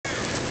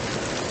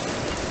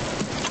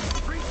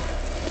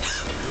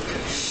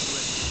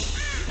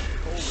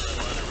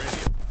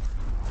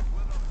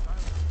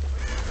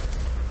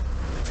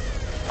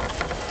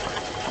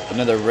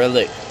Another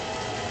relic.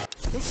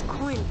 This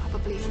coin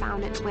probably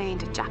found its way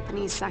into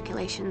Japanese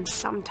circulation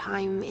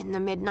sometime in the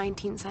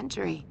mid-19th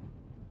century.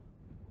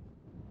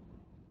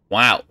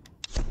 Wow.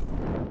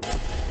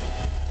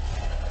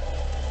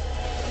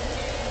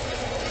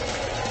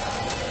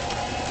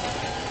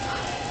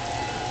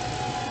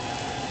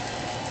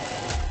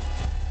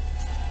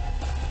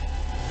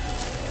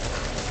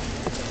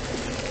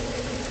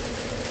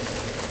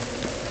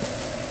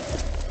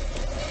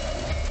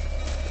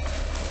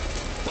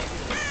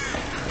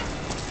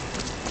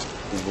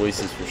 His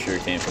voices for sure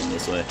came from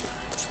this way.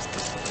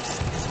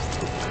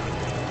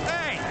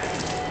 Hey!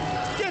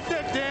 Get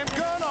that damn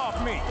gun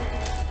off me!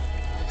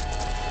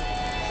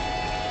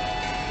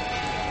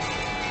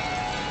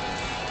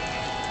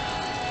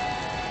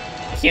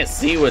 I can't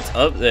see what's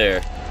up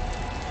there.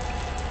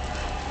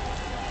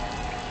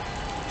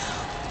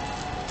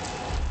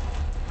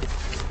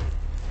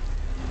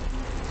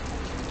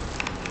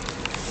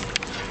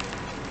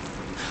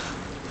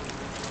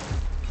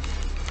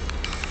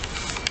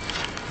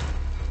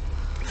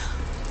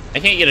 I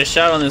can't get a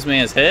shot on this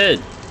man's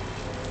head.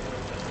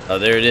 Oh,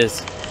 there it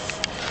is.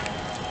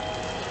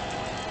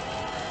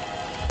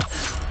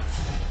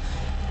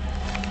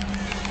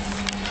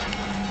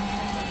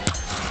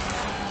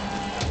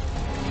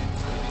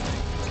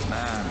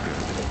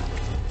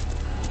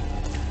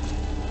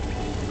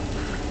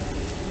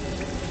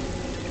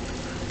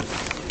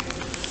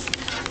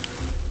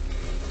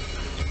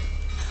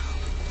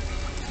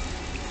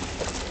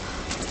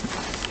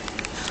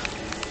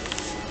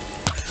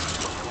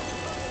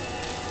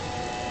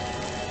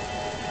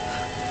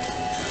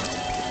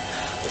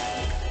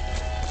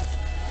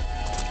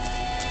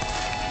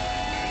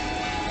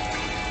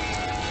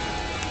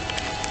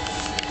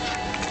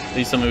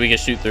 Please tell me we can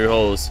shoot through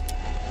holes.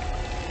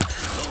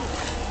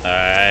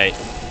 Alright.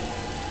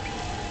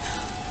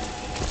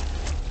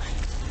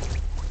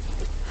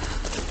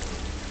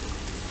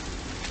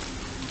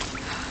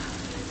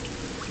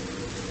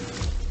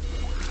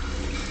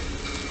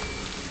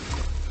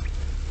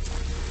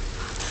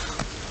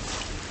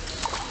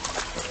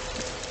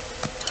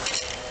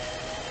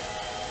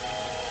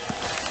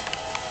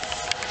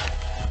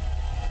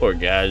 Poor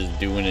guy's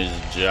doing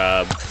his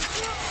job.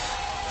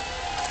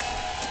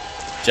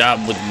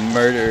 Job with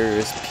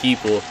murderous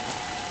people.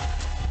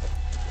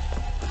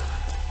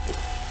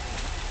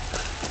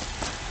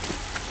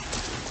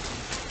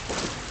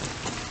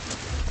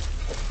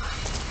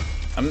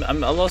 I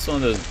lost one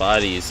of those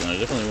bodies, and I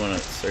definitely want to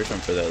search them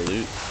for that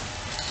loot.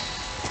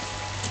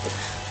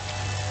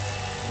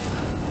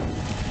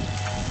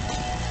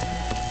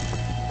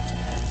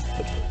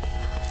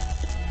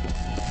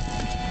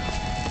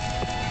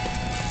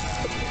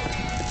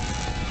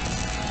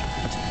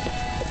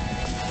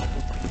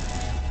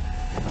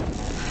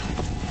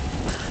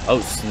 Oh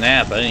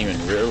snap, I didn't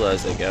even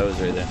realize that guy was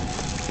right there.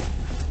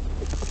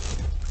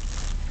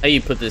 How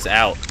you put this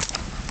out?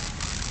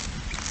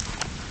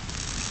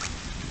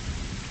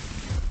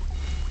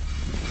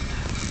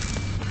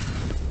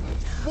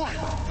 What?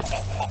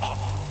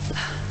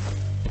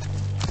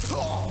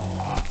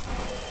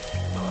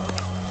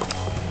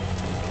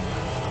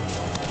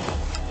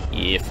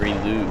 Yeah, free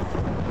loot.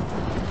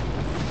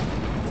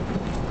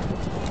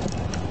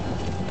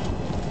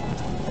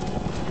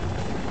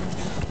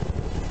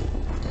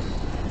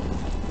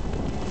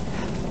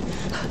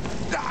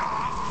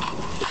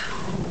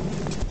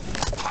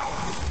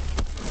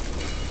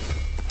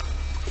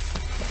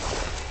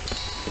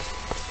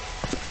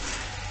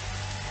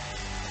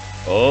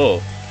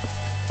 Oh.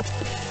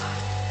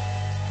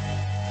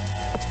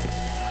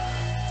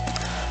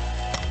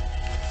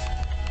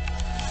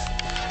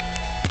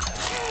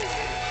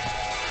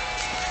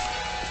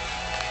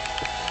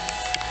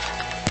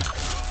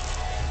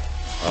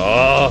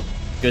 Oh,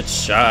 good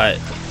shot.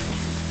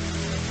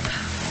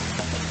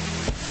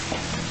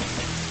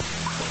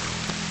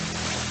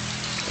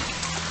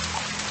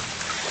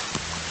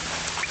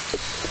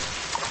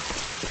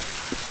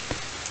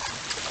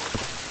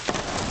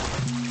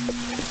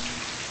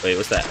 Wait,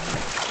 what's that?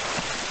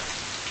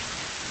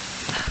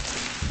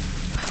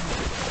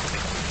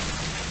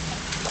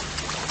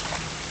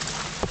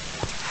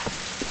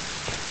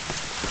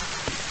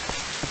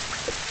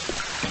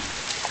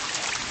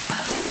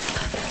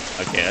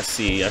 Okay, I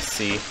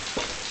see.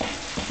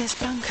 This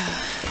bunker,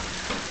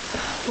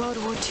 World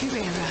War II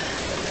era,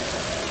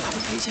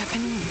 probably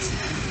Japanese.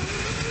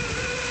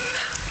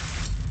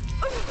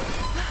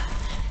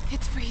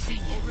 It's freezing.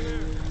 Over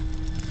here.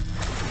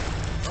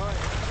 All right.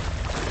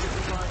 Get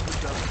the line with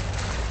them.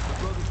 The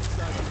brothers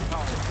beside the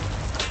tower.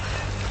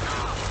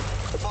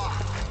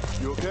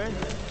 You okay?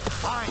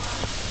 Fine,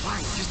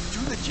 just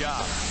do the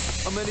job.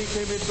 How many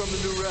came in from the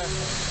new rack?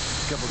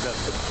 Couple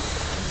dozen.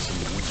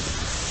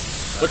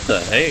 What the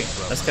heck?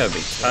 That's gotta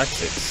be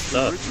toxic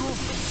stuff. Ritual?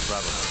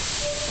 Probably.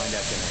 Find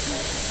out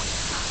tonight.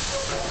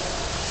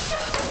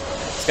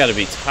 It's gotta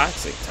be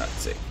toxic.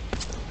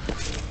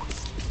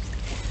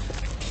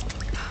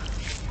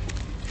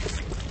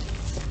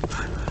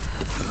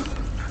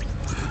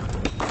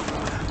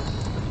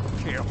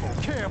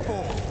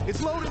 Careful.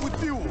 It's loaded with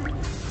fuel.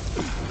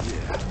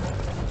 Yeah.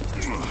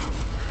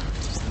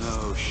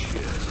 No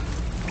shit.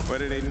 What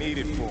do they need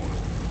it for?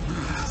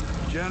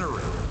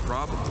 Generator,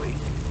 probably.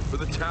 For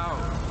the tower.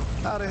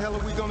 How the hell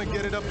are we gonna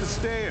get it up the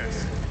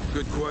stairs?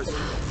 Good question.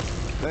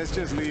 Let's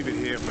just leave it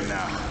here for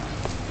now.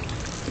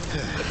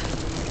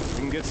 We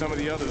can get some of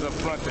the others up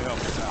front to help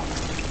us out.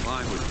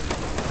 Fine with me.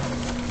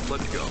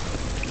 Let's go.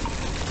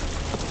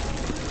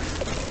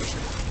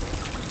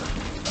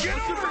 Get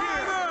over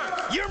here!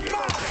 You're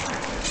mine!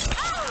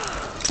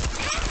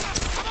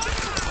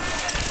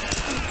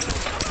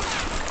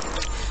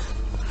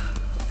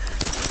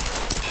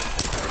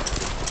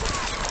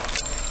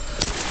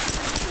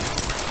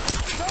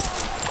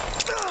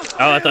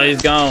 Oh, I thought he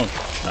was gone.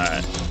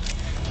 Alright.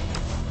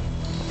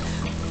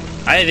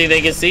 I didn't think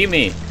they could see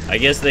me. I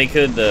guess they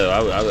could, though.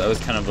 I was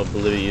kind of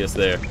oblivious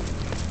there.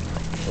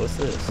 What's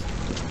this?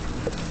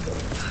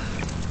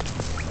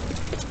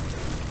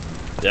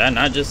 Did I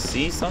not just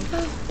see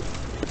something?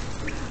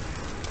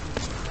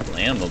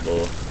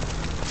 Flammable.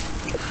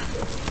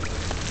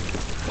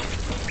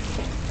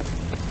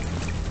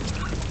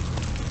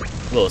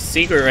 Little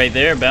secret right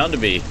there, bound to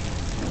be.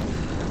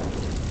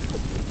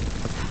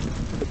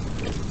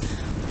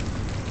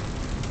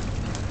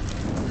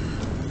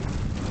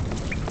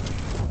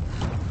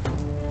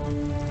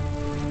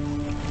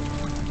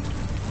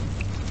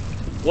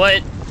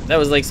 What? That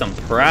was like some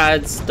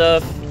pride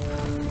stuff.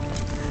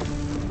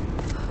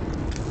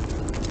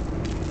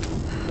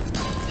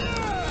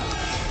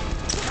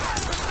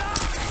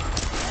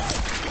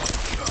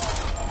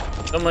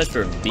 So much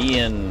for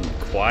being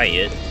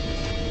quiet.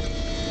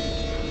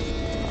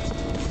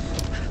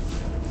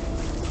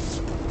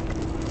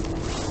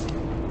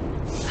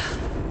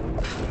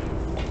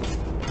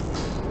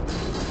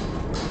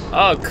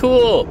 Oh,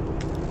 cool!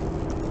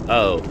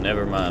 Oh,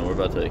 never mind. We're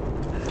about to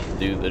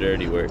do the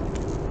dirty work.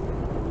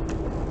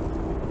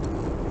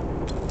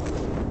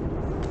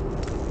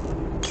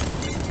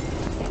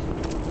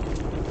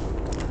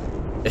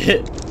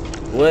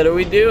 What are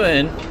we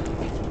doing?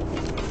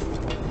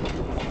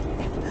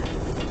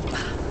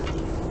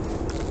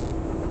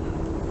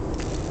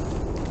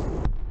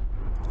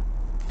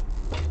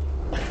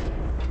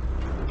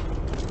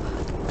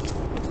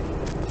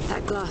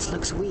 That glass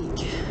looks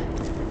weak.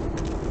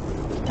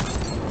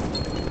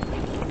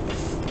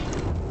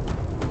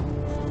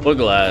 What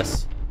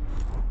glass?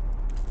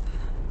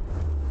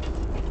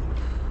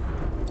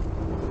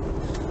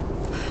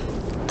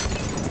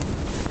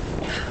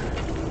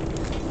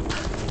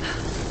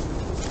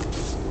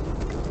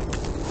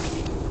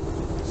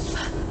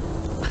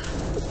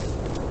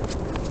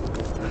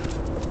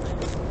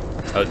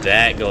 Oh,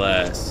 that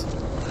glass.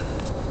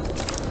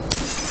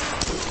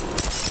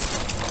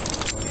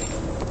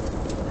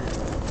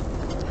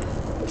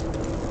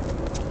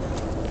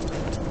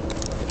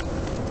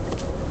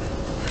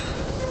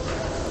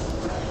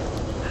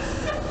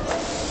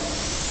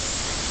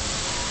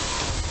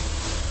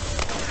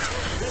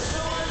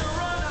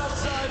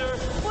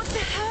 What the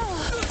hell?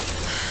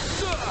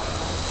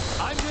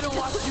 I'm gonna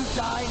watch you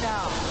die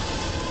now.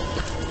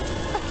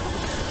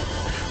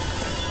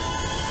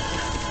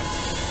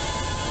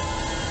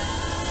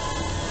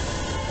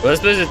 Was I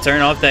supposed to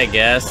turn off that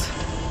gas?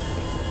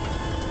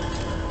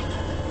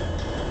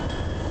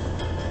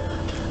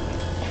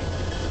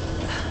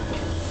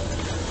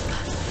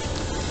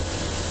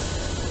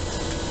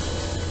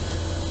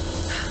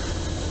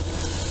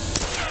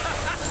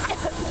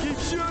 Keep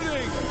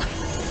shooting!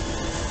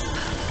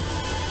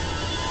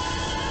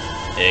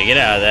 Yeah, get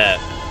out of that.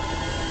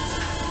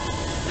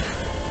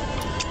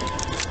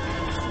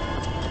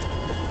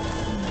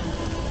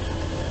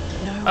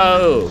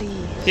 Oh,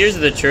 here's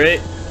the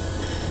trick.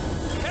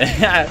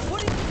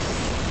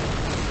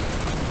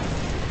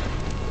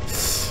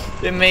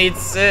 It made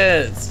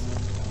sense.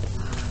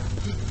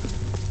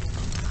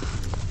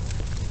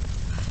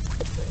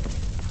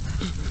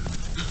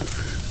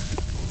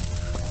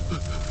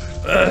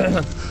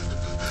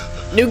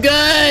 New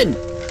gun!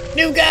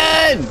 New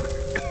gun!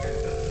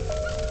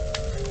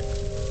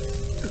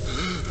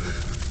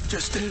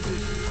 Just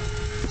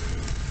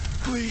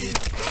please.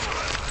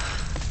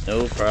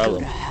 No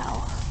problem.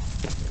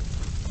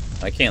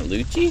 I can't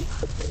loot you?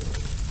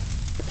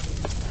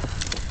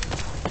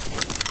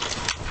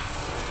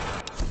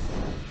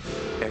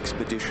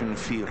 Expedition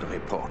field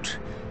report.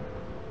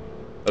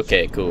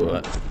 Okay,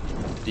 cool.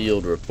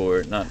 Field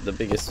report. Not the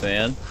biggest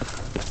fan.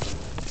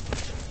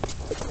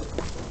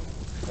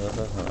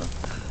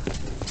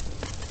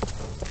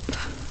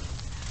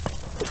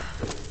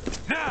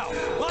 Now,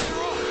 on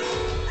your own.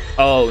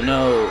 Oh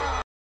no.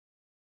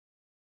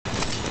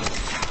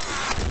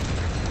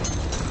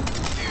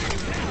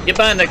 Get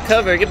behind the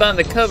cover, get behind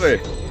the cover.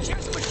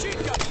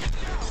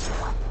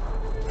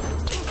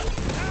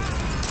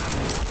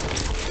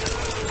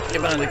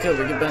 Get behind the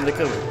cover, get behind the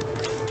cover.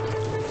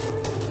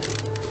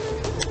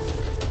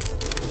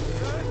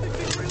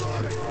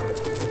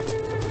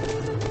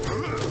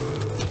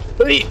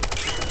 Hey!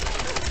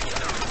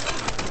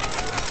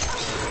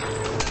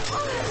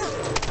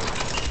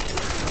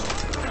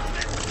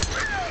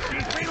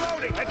 He's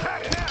reloading!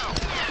 Attack now!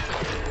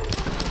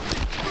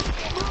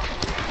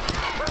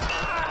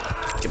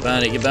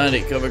 behind it, get behind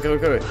it. Cover, cover,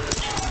 cover.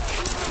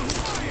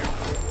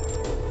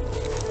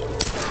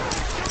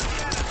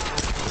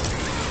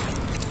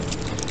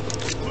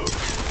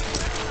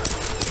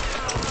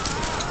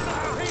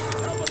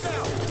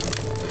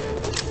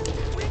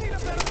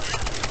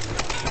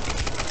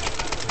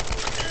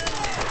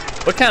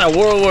 What kind of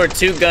World War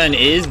II gun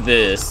is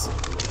this?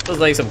 Feels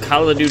like some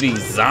Call of Duty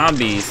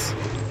zombies.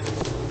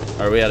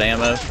 Are we out of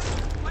ammo?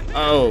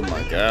 Oh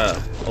my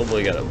god. Oh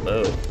boy, got a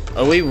bow.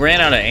 Oh, we ran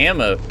out of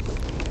ammo.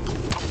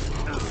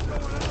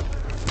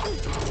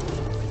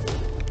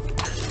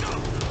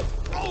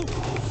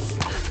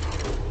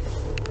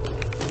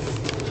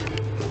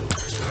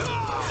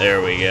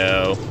 There we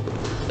go.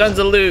 Tons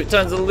of loot,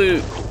 tons of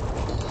loot.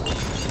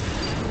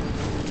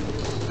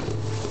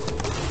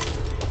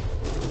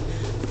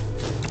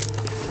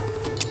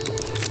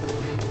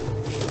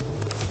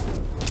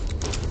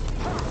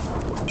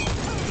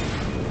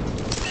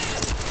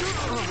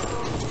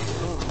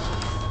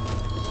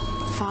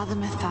 Father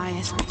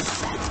Matthias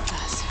set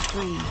us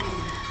free.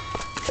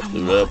 From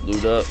Loot what? up,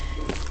 loot up.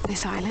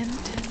 This island?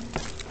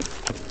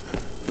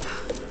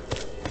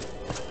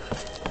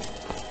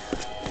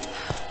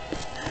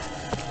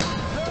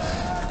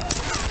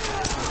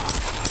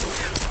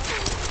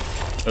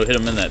 Oh, hit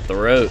him in that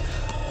throat.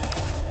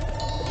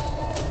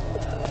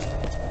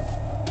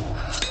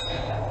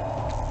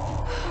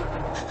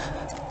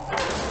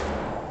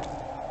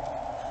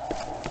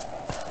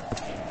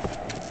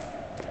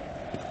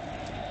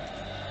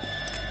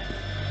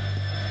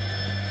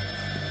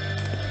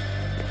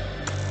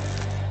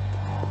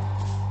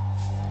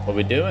 What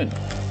we doing?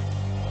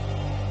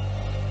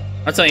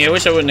 I'm telling you, I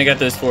wish I wouldn't have got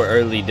those 4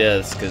 early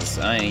deaths, because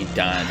I ain't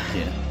dying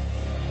again.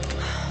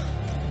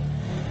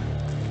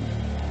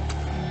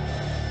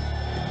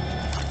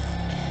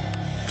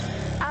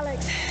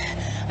 Alex,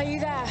 are you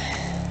there?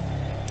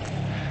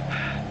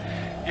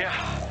 Yeah.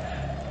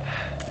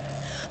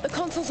 The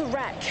console's a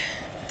wreck.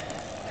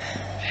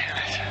 Damn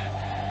it.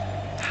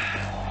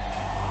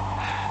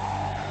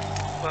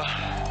 Well,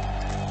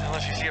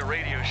 unless you see a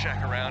Radio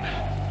Shack around,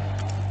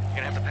 you're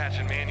gonna have to patch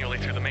it manually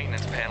through the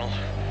maintenance panel.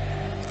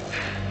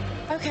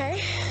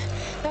 Okay,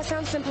 that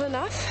sounds simple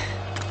enough.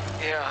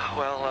 Yeah,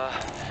 well,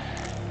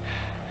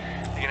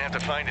 you're gonna have to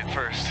find it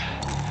first.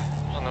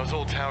 On those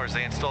old towers,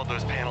 they installed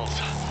those panels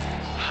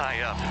high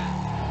up.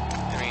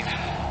 I mean,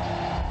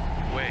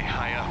 way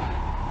high up.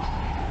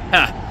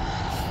 Ha!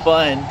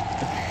 Fun.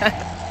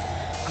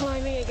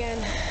 Climbing again.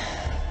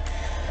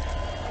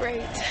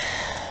 Great.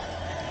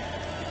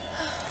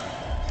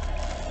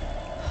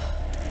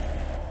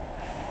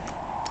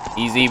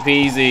 Easy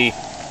peasy.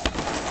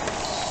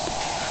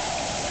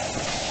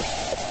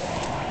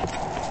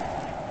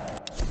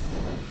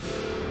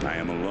 I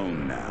am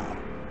alone now.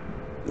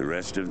 The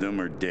rest of them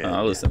are dead.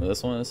 I'll listen to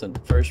this one. This is the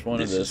first one of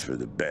This is this. for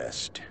the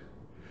best.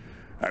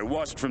 I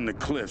watched from the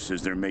cliffs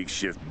as their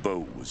makeshift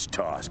boat was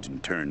tossed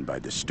and turned by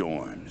the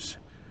storms.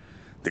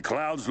 The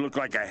clouds looked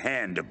like a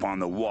hand upon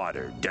the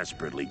water,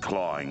 desperately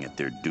clawing at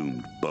their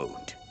doomed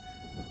boat.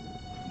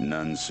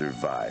 None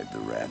survived the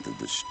wrath of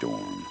the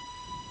storm.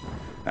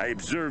 I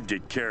observed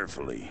it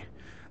carefully.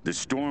 The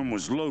storm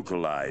was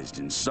localized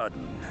and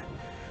sudden,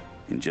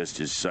 and just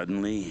as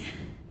suddenly,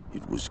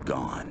 it was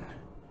gone.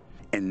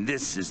 And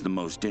this is the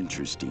most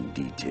interesting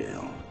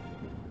detail.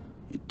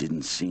 It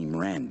didn't seem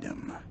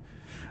random.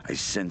 I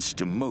sensed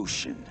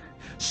emotion,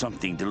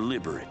 something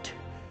deliberate.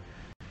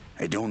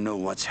 I don't know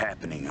what's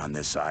happening on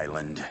this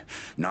island,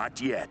 not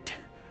yet.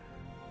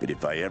 But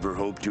if I ever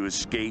hope to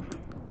escape,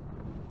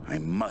 I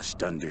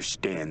must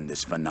understand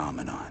this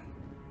phenomenon.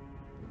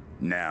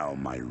 Now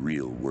my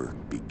real work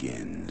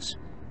begins.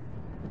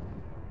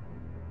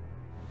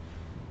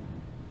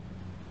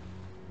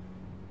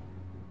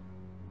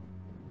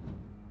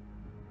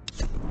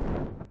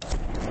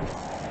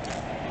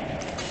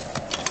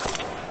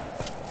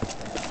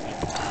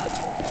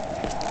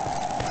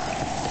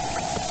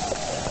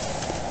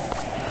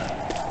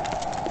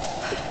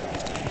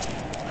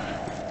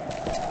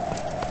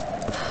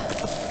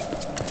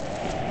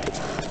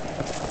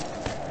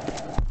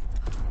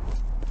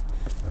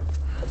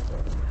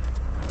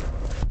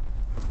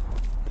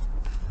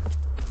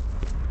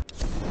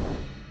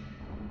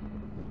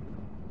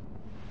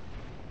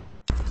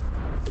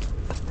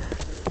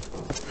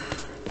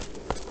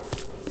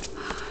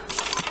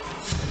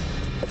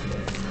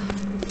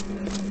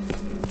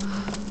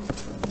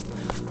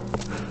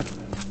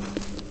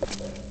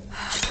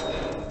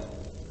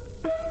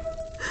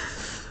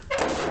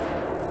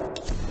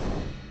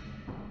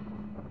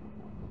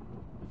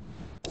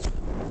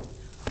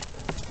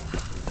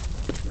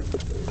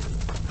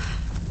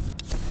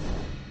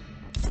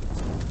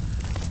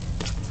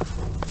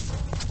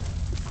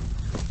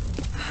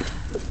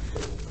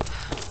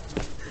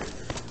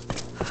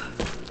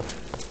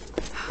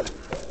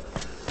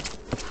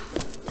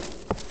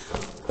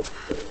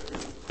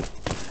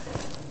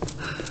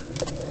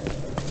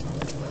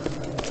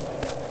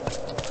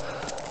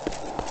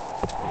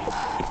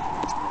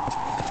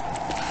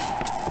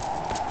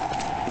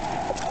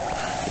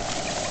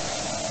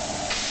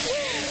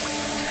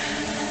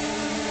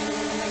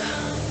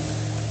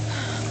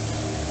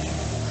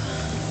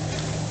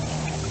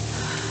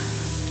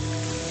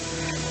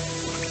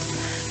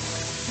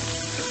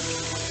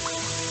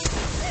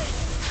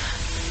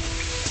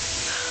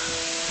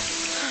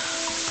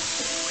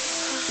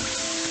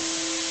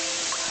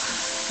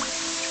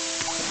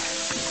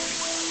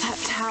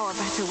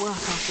 work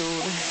after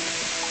all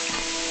this.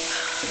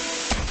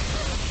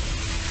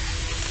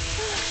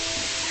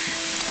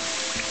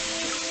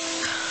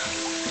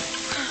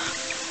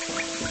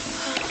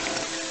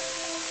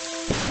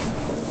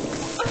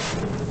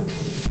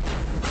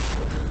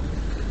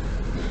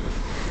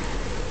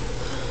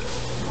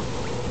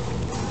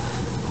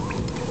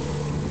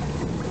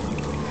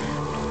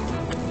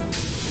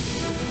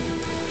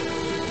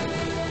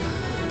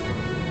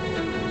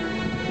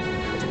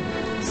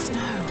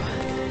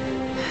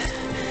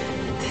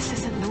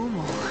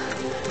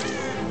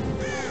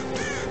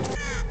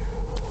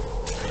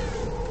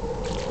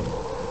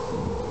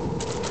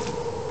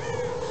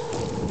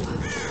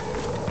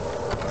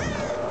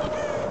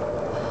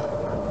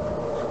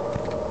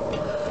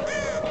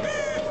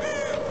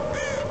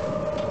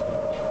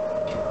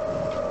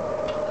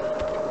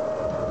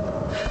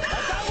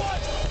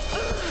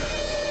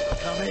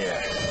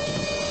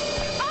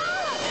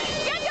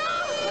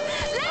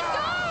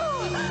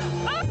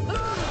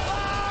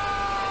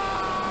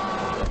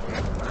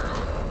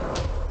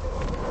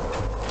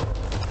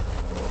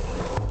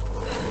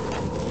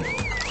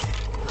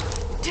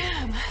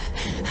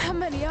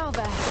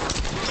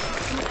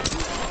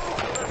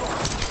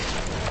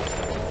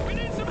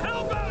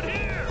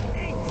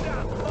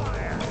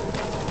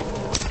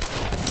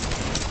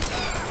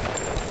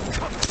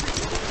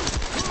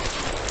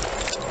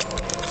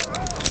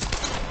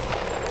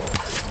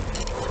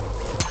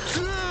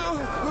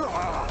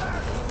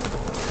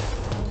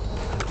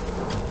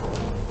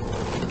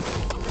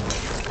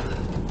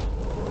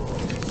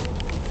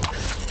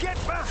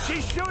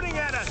 She's shooting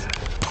at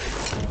us!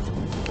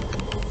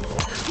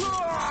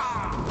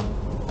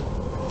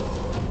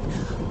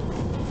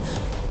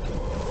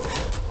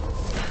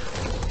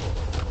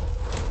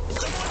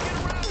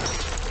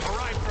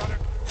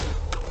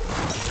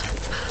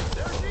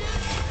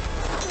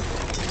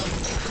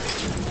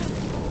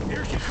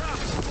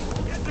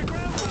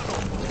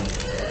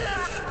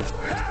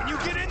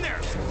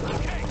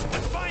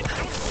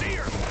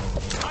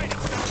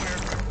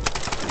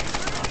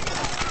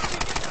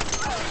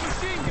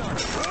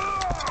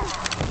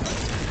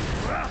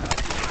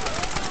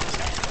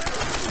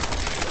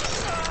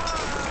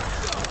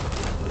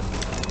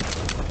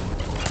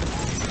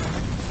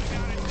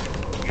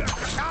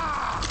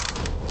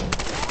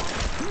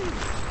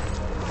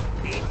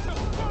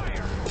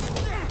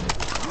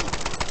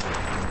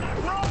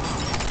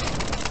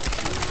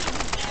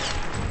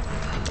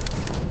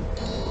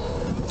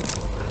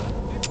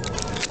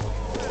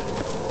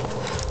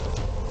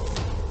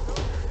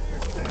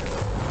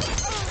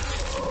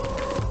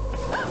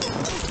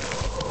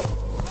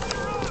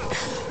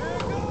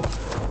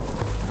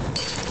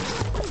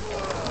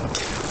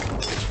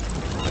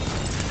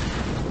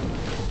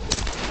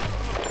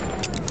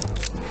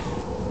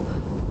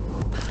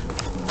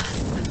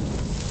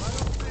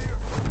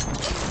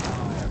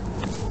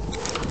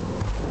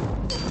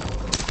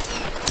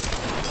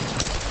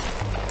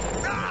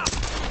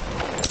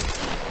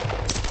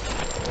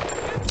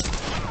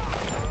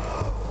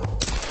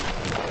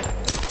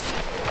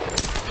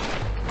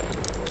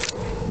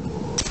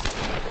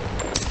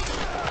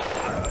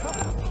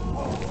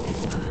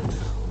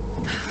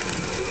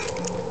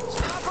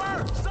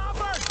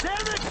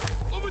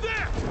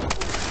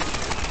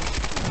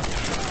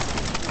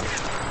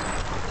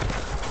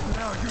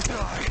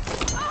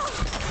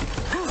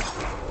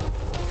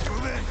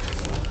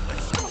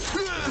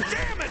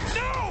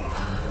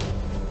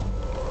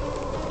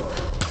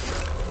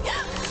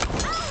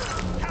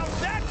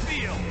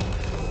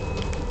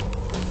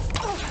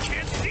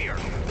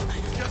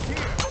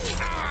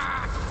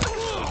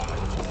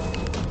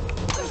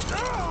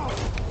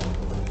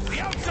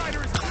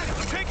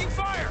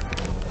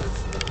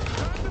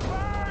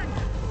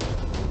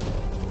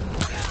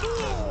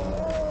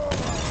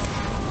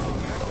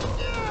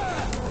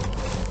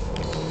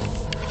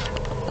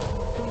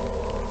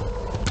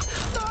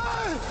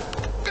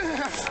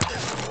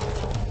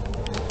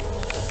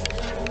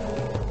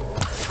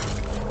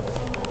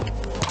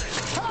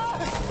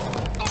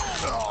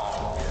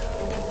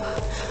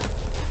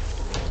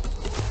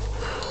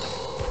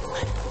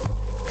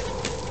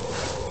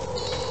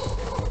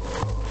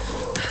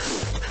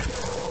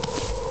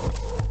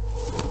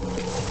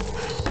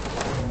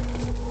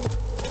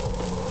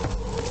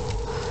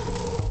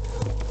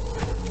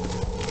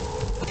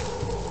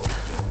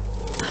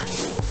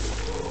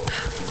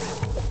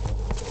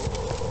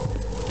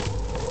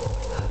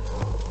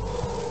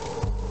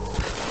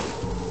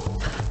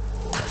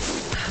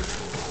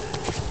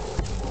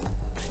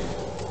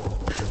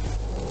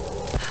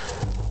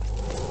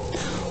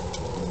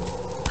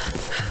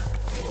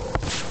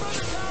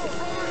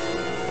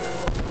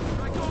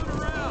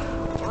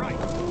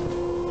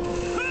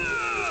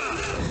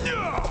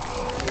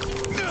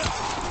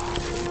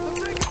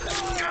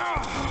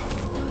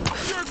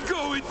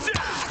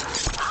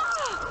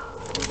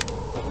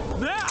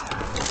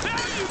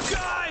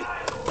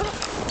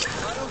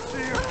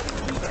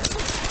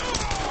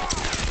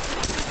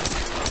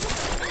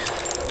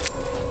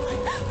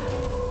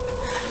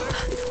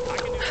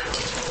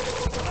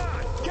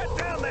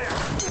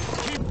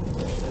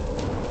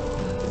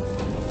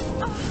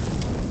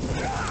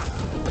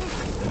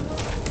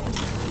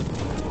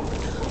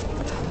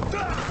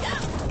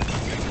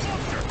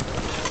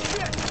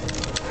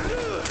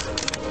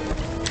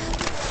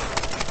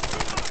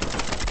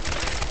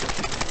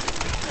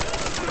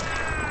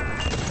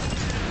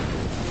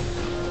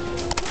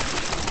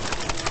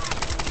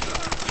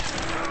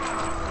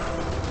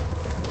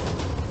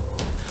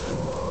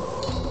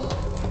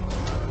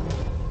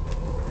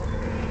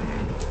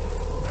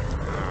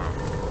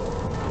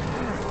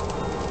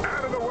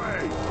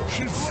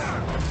 Okay,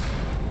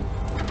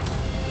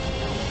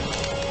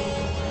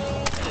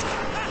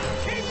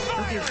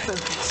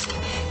 focus.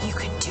 You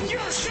can do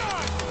this.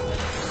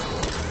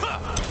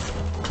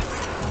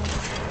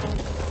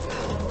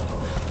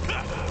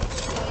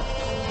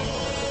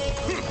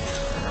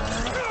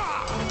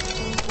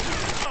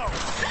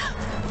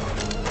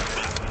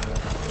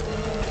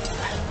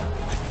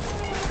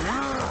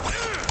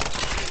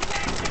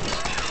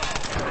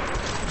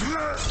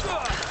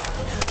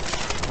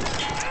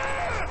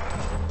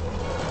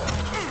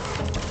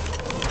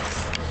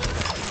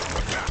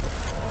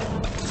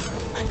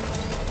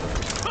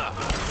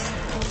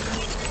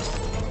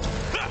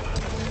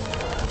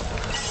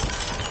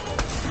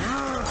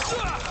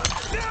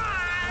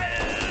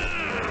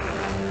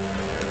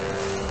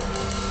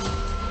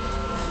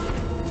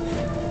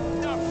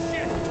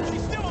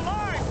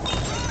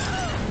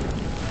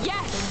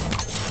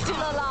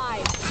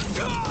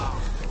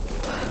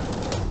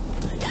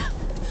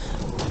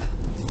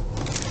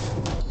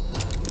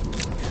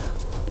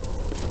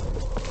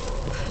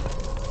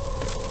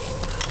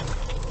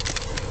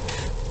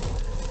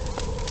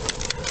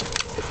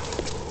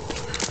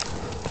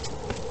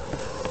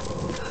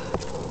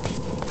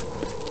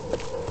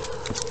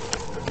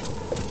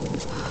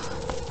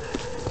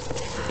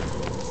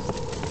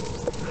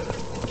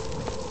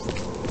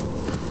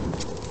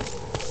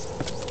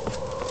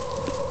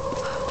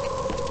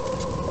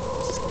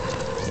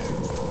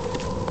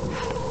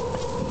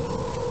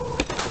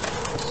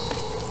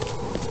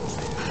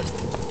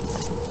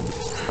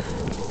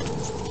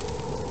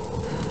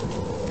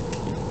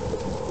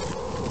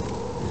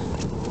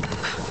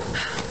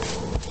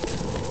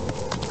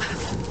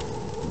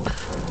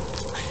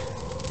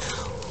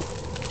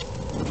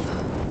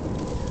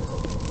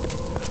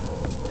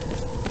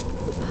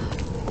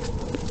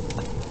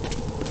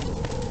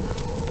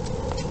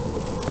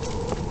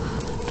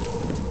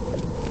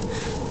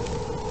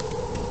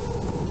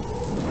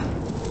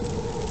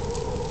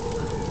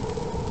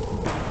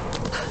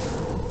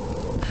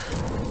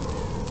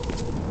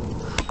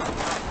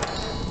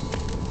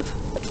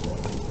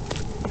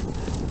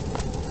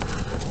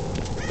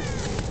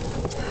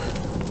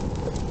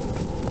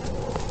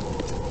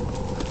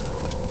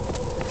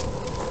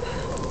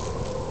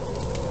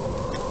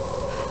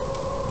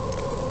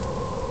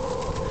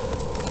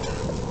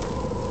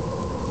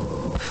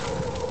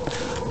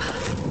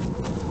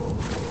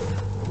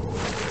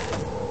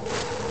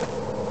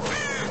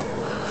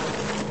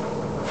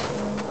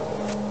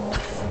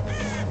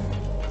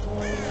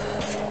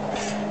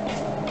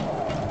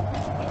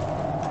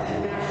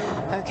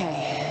 Okay,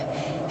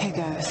 here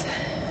goes.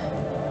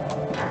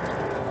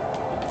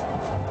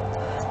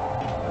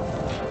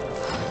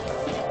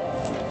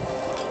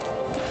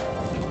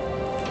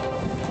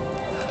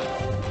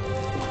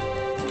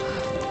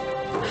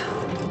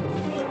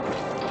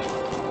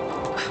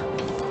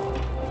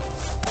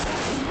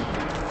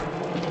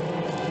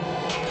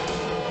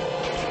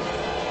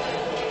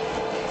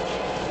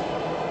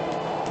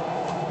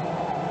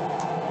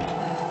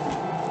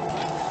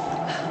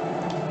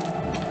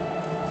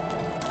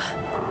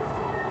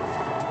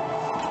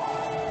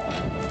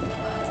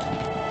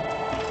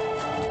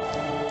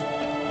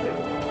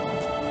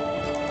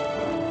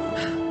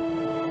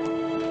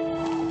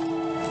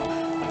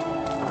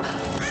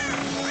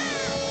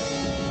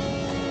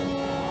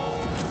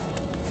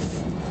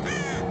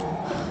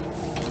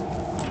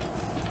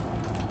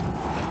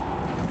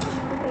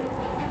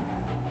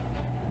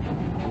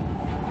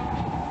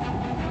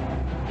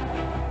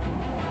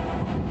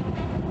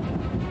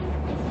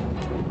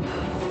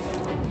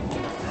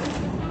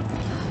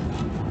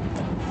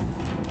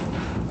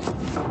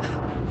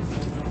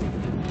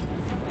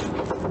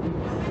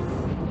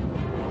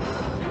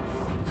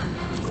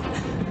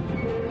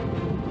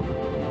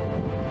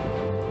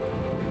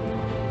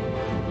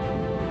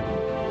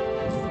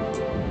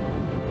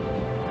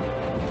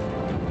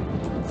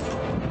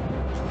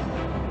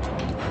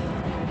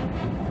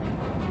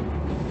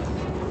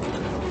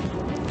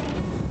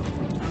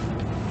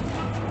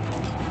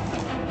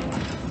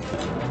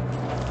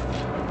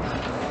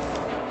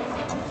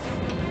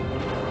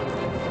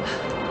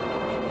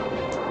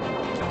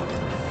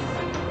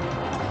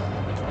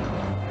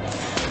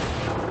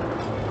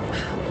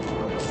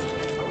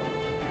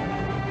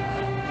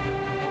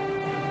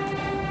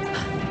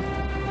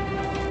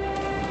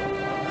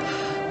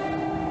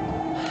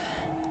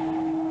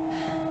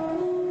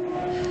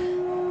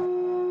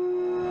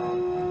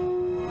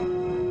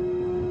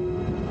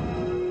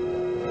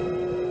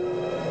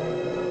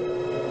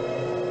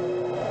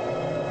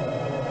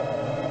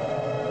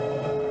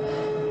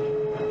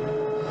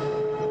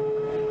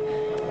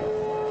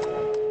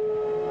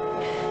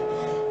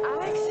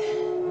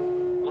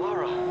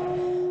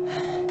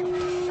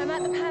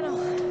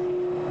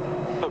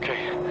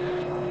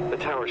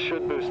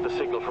 Should boost the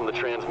signal from the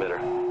transmitter.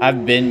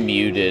 I've been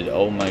muted.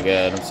 Oh my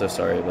god, I'm so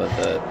sorry about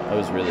that. I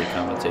was really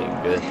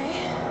commentating good.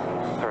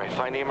 All right,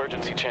 find the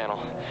emergency channel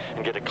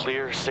and get a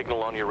clear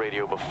signal on your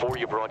radio before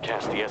you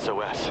broadcast the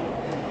SOS.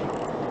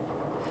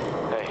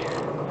 Hey,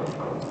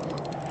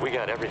 we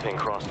got everything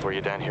crossed for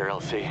you down here,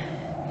 LC.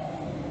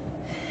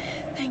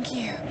 Thank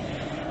you.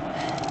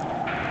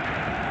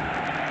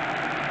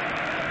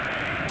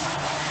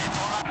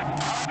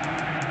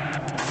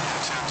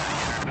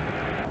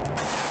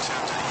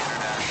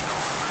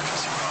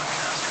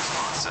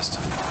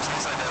 System.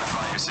 Please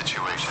identify your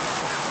situation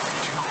and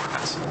location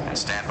coordinates and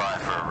stand by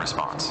for a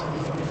response.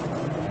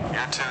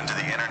 You're tuned to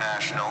the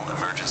International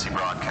Emergency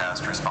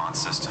Broadcast Response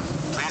System.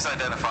 Please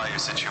identify your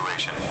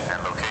situation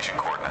and location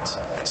coordinates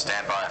and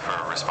stand by for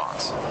a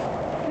response.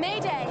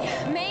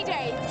 Mayday!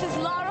 Mayday! This is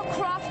Lara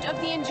Croft of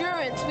the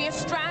Endurance. We are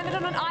stranded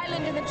on an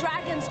island in the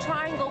Dragon's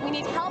Triangle. We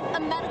need help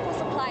and medical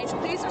supplies.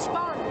 Please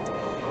respond.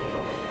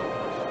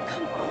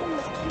 Come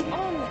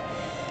on.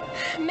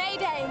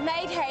 Mayday!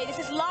 Mayday! This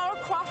is Lara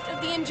Croft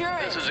of the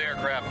Endurance. This is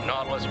aircraft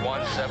Nautilus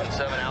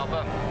 177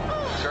 Alpha.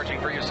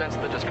 Searching for you since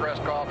the distress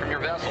call from your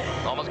vessel.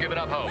 Almost giving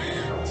up hope.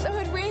 So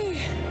had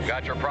we.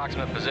 Got your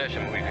approximate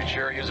position. We could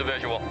sure use a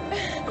visual.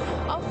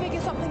 I'll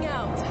figure something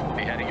out.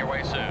 Be heading your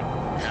way soon.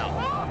 Out.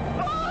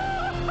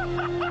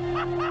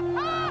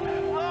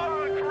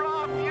 Lara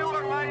Croft, you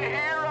are my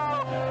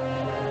hero!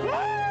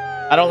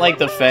 I don't like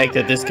the fact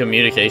that this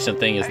communication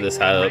thing is this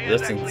high up.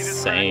 That's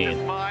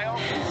insane.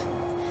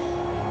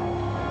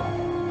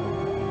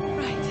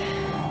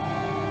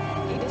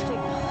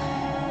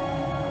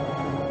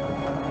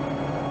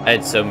 I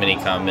had so many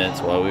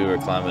comments while we were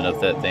climbing up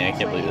that thing. I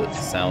can't believe that the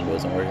sound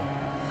wasn't working.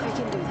 I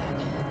can do that.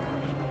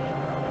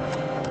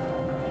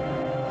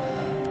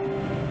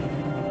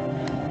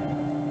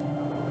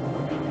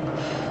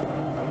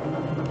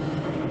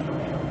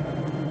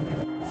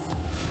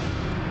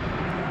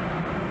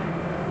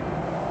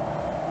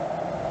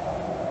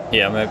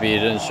 Yeah, I'm happy you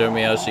didn't show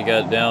me how she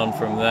got down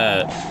from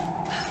that.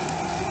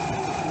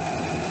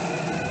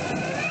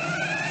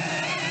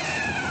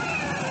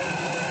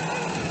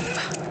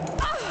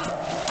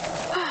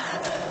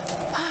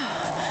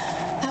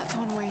 That's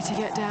one way to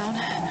get down.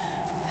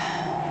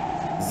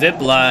 Zip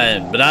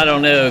line, but I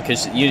don't know,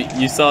 because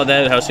you saw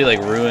that, how she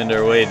like ruined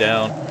her way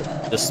down.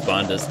 Just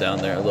spawned us down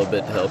there a little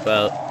bit to help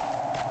out.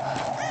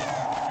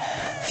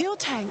 Fuel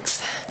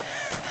tanks.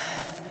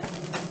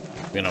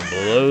 I'm gonna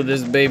blow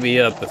this baby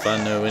up if I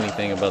know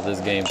anything about this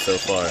game so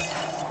far.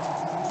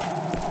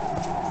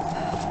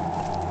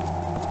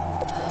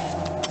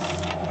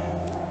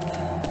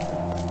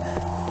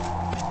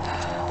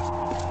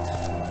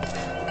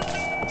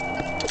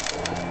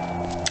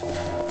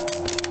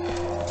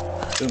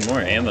 Ooh,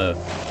 more ammo.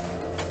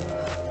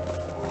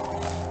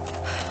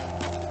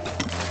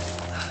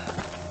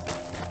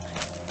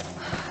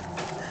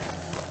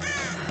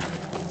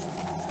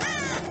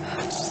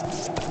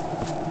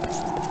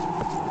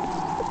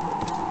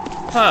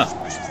 Huh.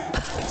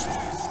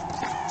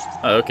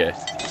 Oh, okay.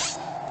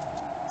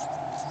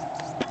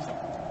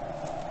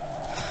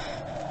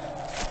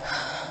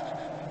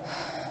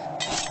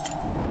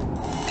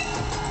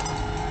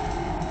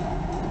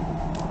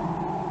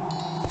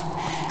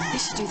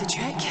 This should do the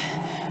trick.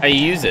 How you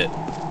use it?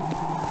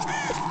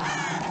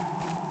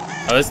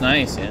 Oh, that's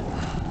nice, yeah.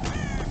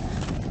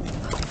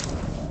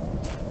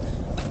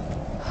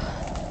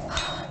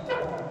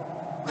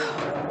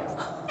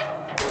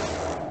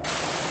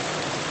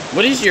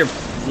 What is your...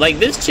 Like,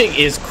 this chick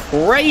is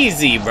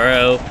crazy,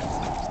 bro.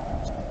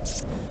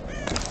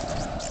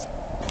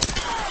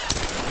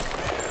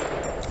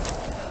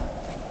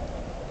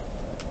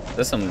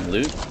 That's some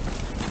loot.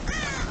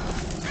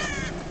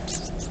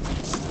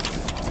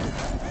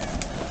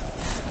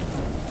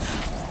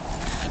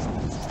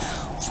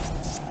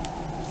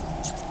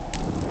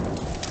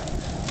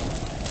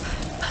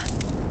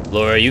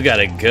 Laura, you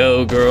gotta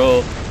go,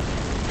 girl.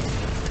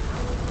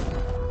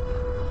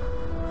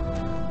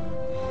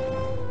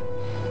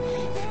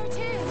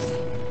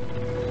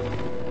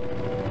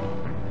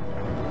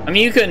 I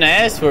mean, you couldn't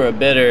ask for a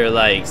better,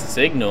 like,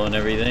 signal and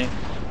everything.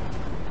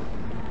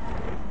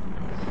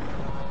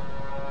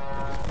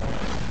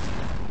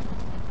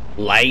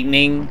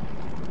 Lightning.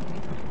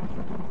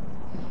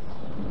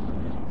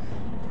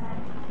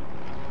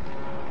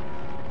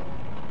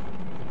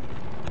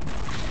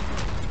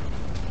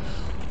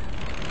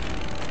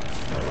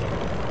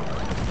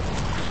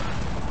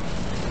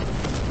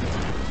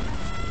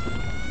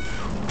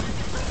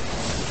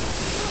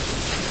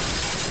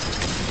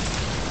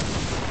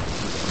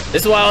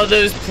 This is why all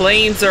those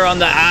planes are on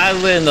the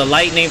island. The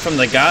lightning from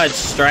the gods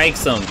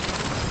strikes them.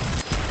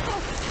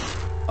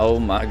 Oh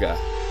my god.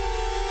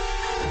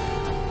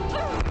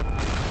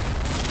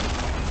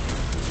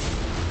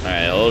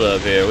 Alright, hold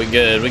up here. We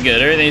good. We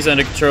good. Everything's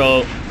under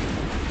control.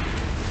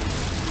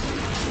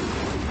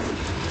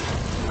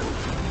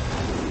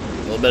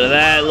 A little bit of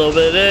that. A little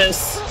bit of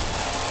this.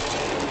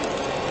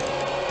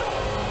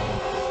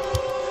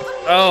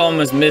 Oh,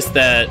 almost missed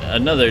that.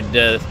 Another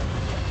death.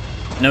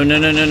 No, no,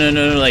 no, no, no,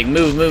 no, like,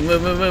 move, move,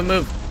 move, move, move,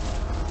 move.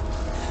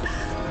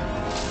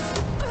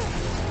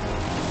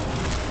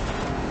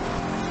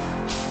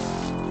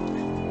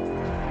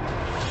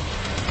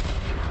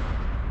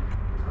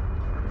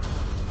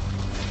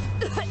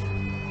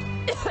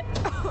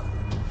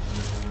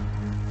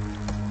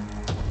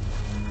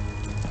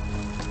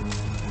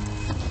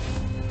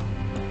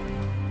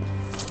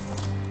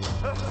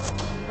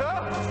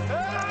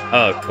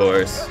 Oh, of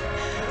course.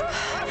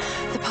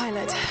 The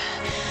pilot.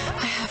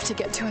 I have to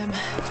get to him.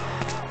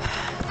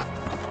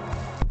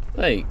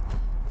 Like,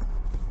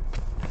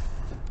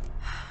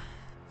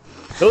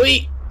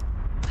 Oi!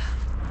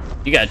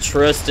 You got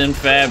trust in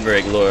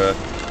fabric, Laura.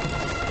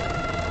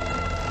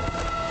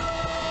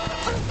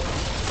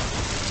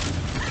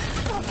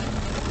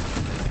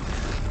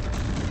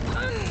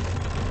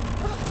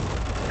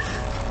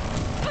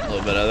 A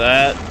little bit of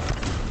that.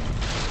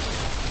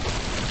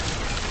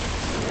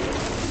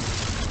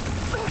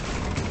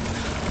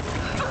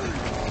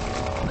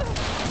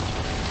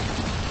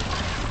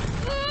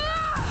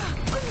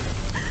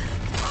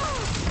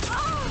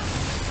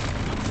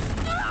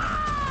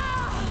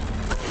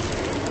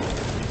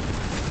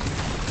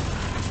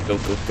 Go,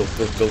 go, go,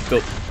 go, go,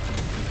 go.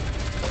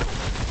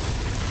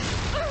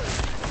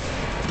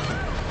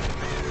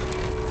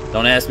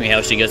 Don't ask me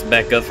how she gets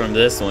back up from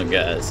this one,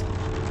 guys.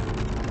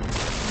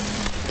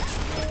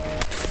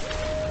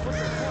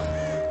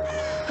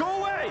 Go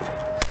away!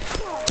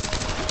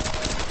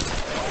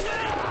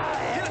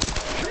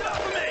 Get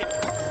off of me!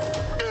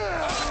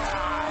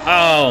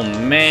 Oh,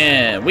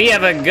 man. We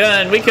have a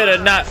gun. We could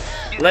have not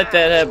let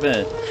that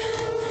happen.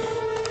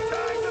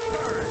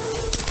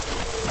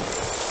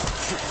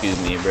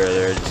 Excuse me,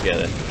 brother. I just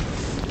gotta.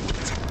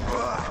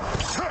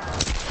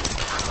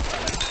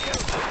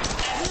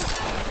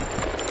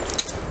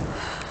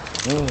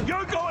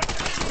 You're going.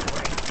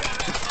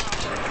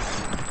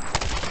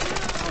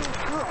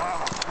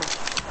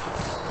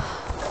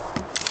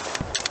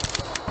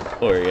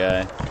 Poor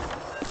guy.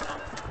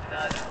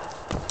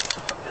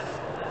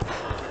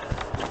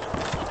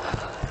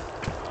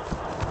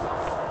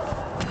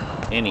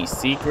 Any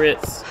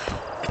secrets?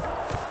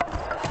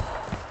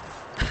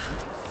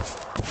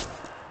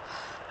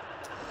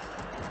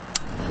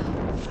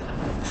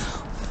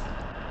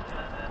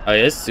 Oh,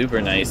 it's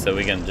super nice that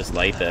we can just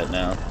light that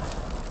now.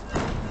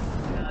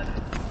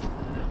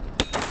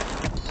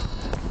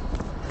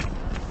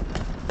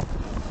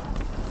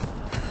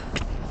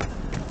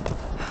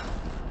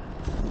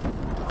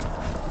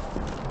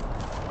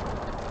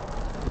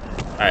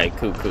 Alright,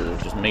 cool, cool.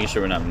 Just make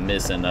sure we're not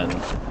missing nothing.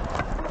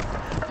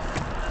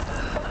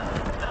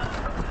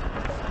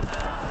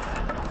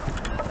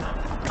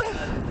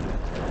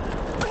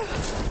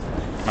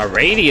 My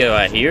radio,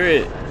 I hear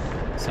it.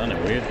 It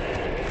sounded weird.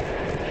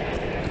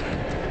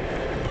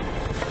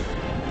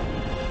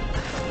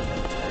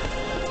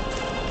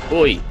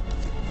 Oi!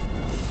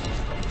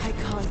 I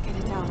can't get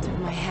it out of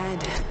my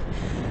head.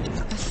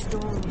 A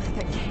storm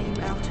that came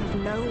out of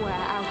nowhere,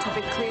 out of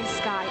a clear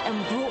sky,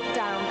 and brought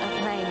down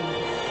a plane.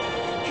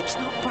 It's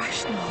not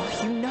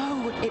rational. You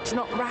know it's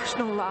not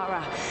rational,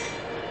 Lara.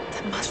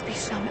 There must be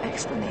some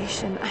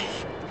explanation. I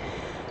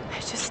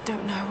just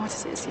don't know what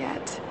it is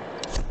yet.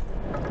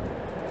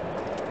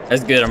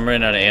 That's good, I'm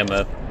running out of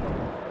ammo.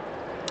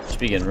 Should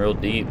be getting real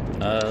deep.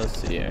 Let's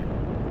see here.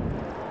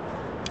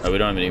 Oh, we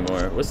don't have any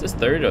more. What's this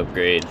third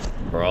upgrade?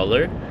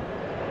 Brawler?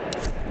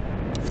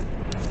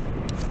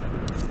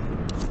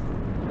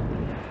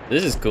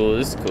 This is cool,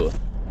 this is cool.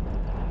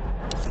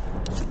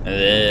 And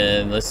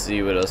then, let's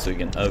see what else we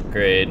can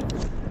upgrade.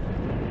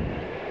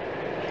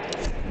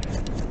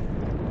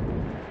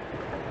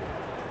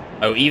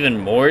 Oh, even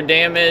more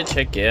damage?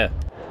 Heck yeah.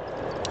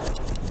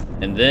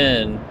 And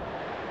then...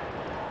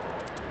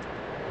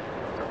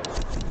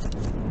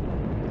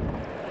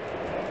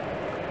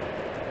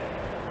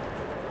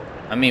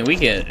 I mean, we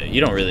can, you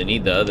don't really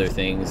need the other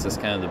things. That's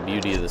kind of the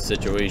beauty of the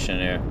situation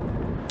here.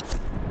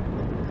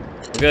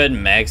 We'll go ahead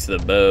and max the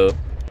bow.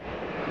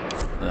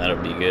 And that'll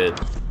be good.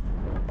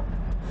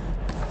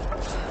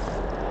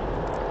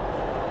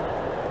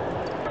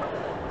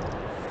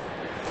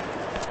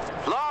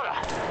 Lara!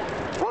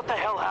 What the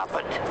hell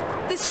happened?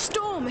 This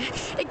storm,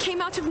 it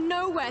came out of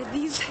nowhere.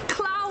 These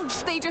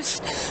clouds, they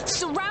just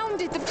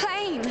surrounded the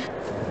plane.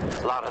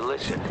 Lara,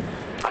 listen.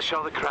 I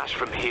saw the crash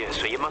from here,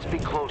 so you must be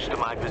close to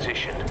my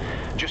position.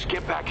 Just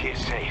get back here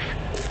safe.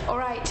 All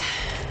right.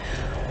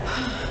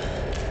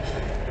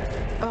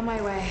 On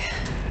my way.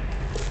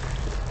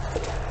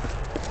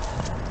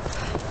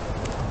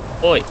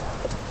 Oi!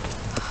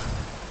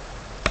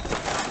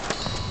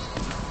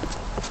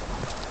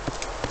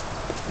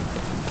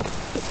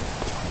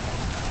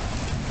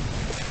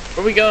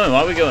 Where are we going?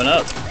 Why are we going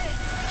up?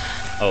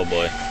 Oh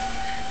boy.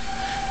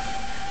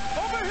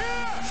 Over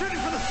here! Shooting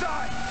from the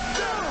side!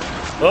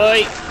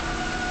 Oi!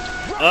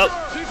 Up!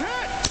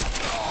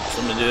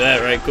 I'm gonna do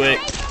that right quick.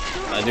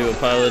 I do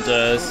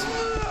apologize.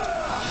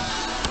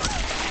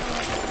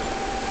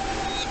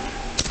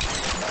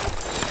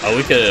 Oh,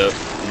 we could have.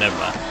 Never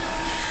mind.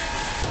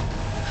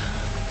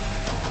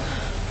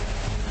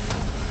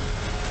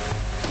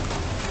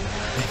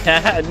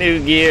 New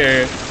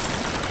gear.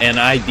 An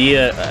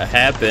idea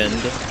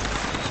happened.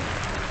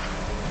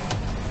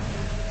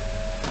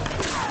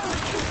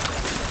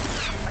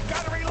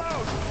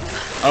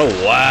 Oh,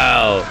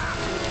 wow.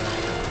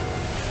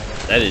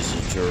 That is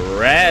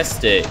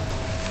drastic.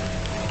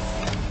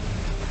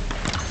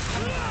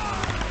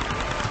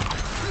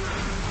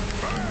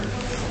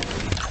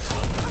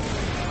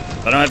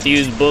 If I don't have to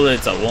use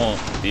bullets, I won't.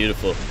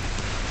 Beautiful.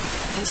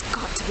 There's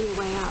got to be a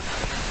way up.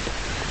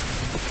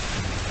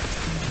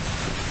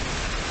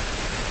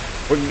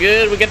 We're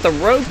good. We get the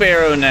rope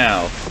arrow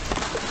now.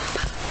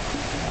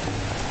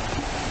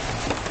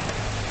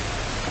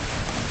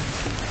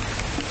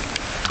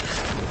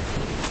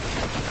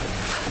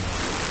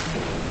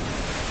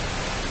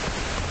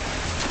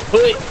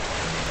 Wait.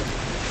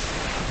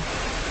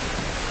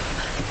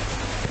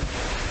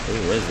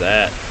 Ooh, what is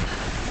that?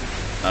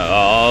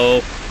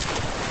 Oh.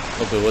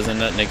 Hope it wasn't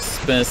nothing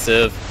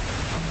expensive.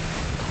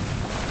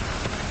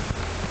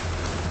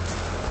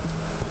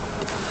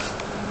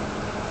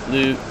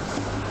 Loot.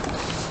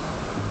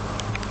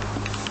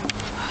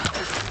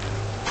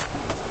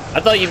 I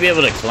thought you'd be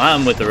able to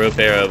climb with the rope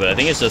arrow, but I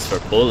think it's just for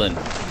pulling.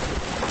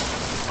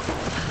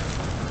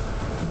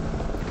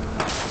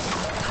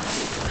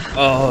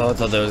 Oh, I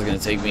thought that was gonna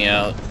take me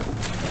out.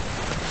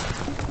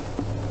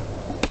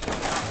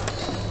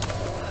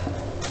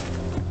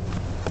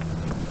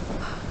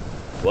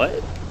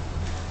 What?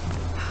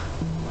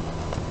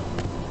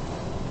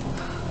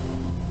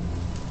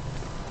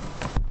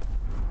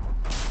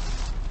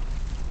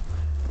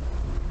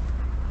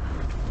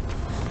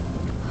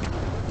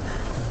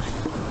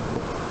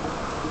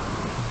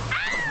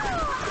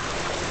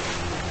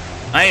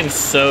 I am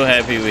so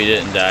happy we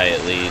didn't die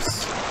at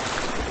least.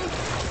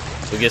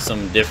 We'll get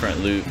some different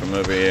loot from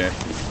over here.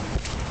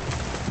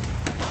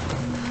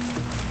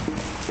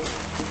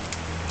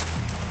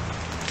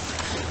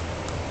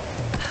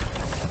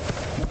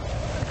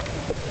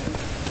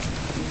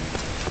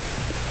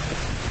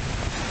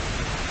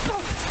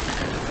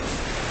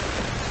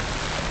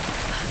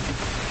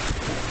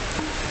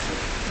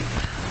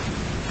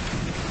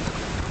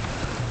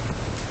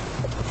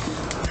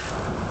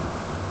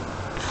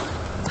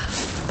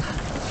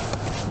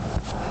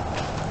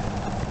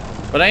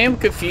 But I am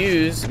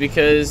confused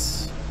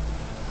because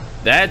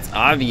that's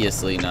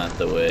obviously not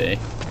the way.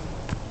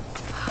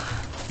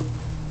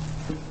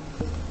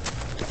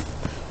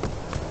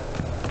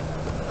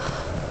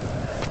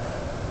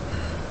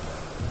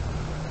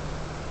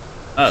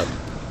 Oh.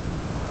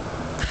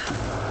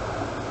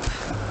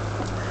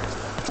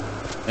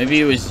 Maybe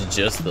it was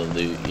just the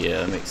loot. Yeah,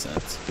 that makes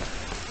sense.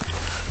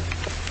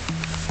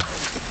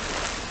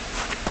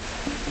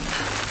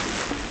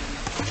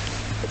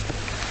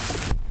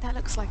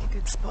 Looks like a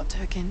good spot to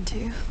hook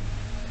into.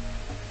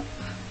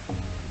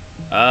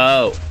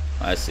 Oh,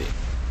 I see.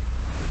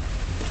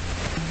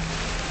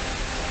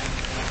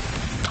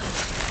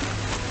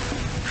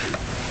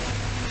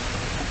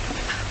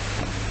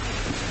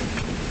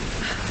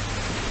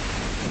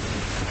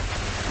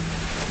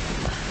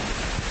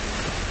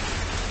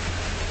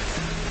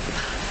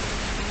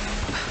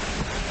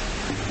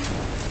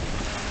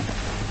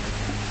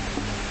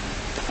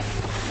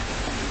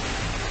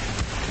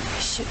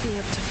 Should be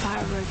able to fire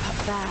a rope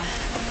up there.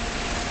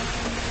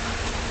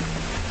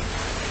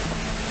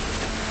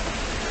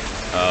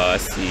 Oh, I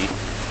see.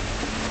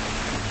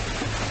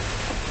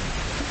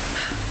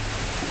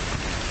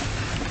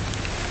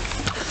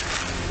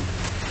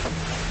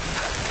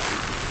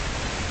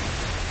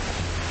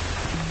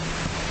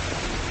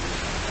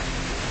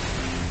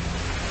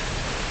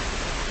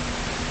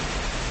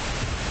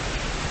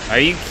 Are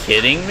you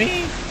kidding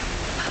me?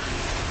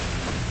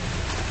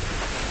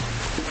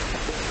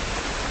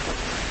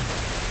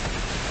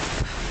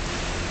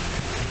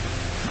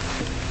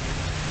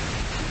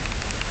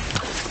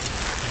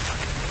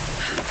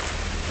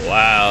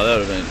 Wow, that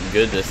would have been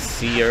good to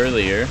see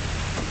earlier.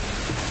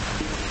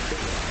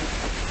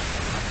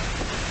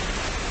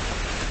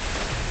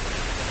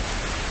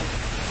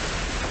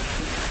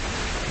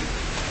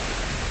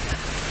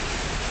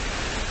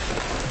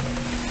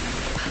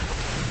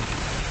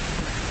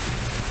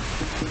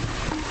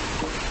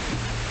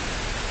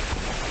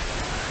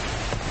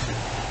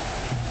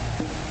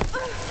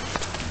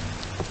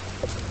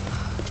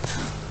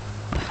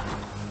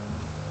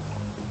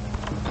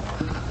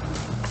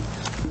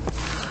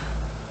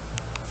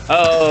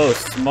 Oh,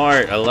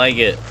 smart. I like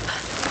it.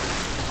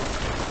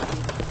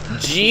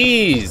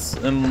 Jeez,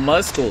 the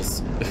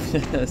muscles.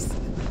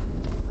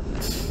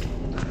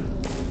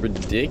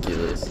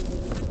 Ridiculous.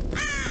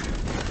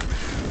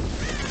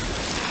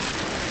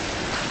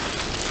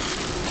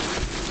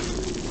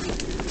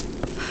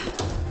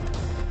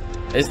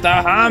 It's the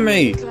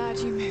homie. Glad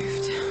you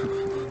moved.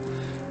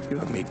 You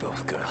and me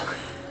both, girl.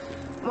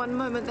 One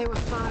moment they were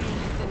fine,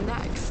 the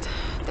next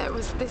there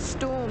was this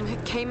storm.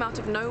 It came out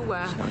of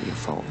nowhere. It's not your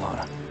fault,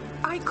 Lara.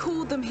 I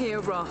called them here,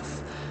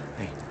 Roth.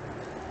 Hey,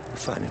 we'll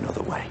find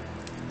another way.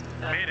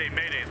 Mayday,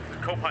 mayday. This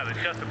is co-pilot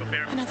Jessica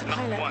Bear. Another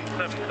pilot.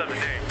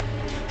 177A.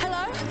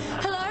 Hello?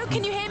 Hello?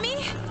 Can you hear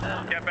me?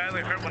 Got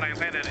badly hurt when I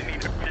landed and need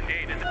urgent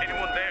aid. Is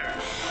anyone there?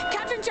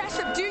 Captain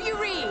Jessup, do you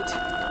read?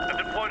 I've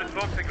deployed a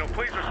smoke signal.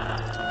 Please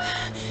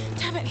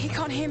Damn it, he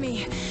can't hear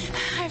me.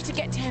 I have to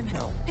get to him.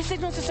 No. His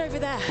signal's just over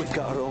there. We've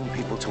got our own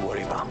people to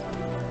worry about.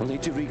 We'll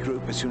need to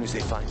regroup as soon as they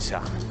find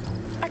Sam.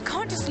 I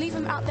can't just leave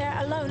him out there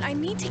alone. I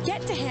need to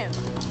get to him.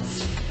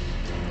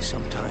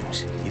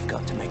 Sometimes you've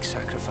got to make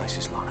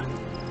sacrifices, Lara.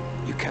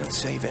 You can't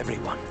save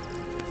everyone.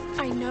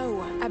 I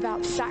know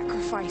about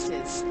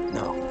sacrifices.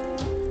 No,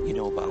 you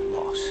know about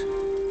loss.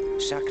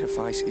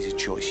 Sacrifice is a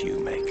choice you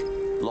make.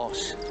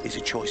 Loss is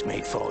a choice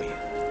made for you.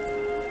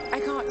 I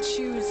can't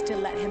choose to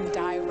let him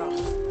die,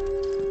 Roth.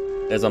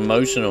 That's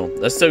emotional.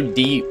 That's so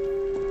deep.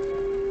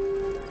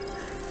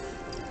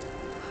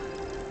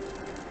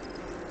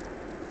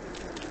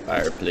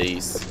 Fire,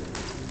 please.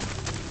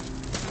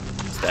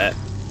 What's that?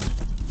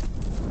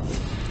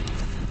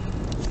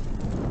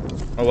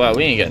 Oh wow,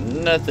 we ain't got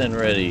nothing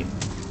ready.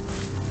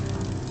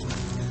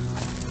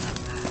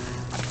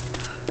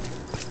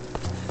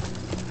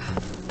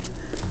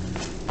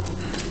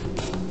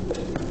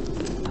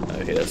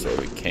 Okay, that's where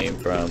we came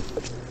from.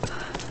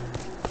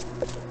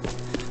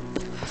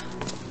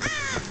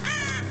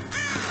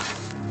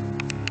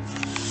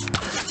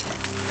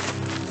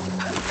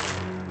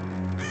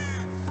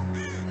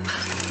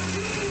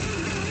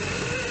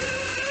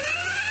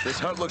 This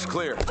hut looks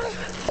clear.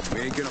 We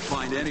ain't gonna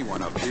find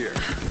anyone up here.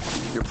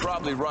 You're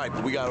probably right,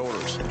 but we got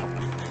orders.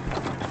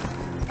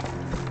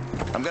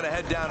 I'm gonna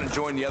head down and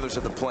join the others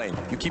at the plane.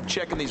 You keep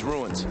checking these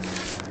ruins.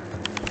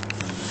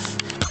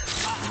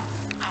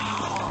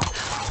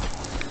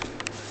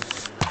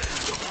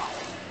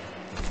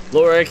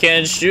 Laura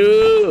can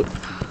shoot!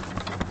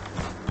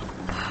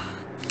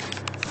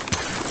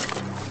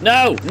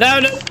 No! No,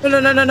 no, no, no,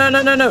 no, no,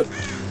 no, no, no!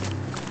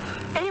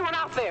 Anyone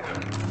out there?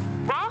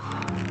 Roth?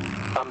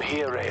 I'm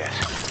here, Reyes.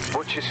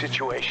 What's your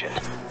situation?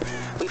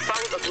 We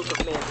found a group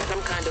of men,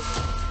 some kind of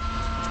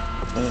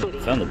city.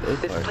 Found the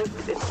boat This part. place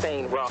is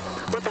insane, Roth.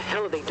 What the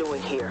hell are they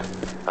doing here?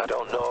 I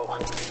don't know,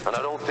 and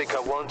I don't think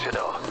I want to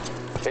know.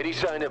 Any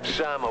sign of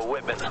Sam or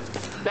Whitman?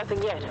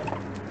 Nothing yet.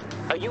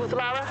 Are you with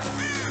Lara?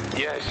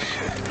 Yes.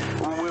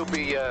 We'll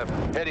be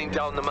heading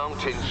down the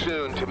mountain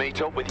soon to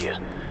meet up with you.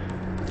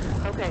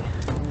 Okay.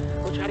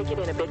 We'll try to get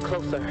in a bit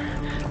closer.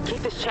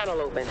 Keep this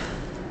channel open.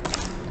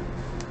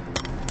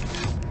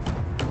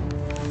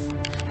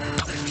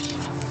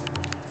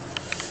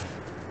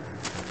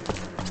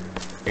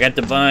 I got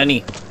the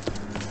bunny.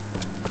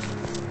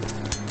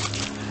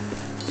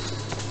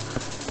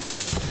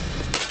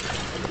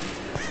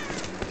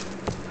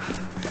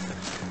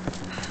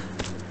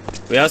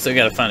 We also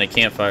gotta find a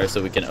campfire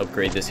so we can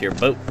upgrade this here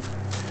boat.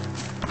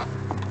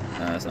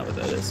 No, that's not what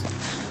that is.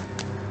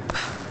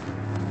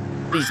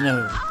 Please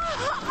no.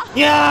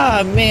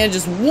 Yeah, man,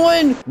 just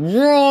one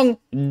wrong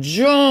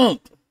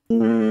jump.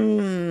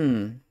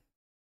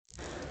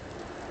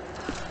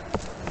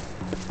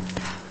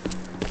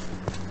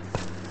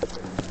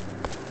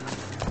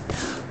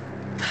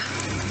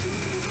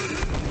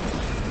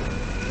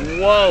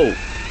 Whoa.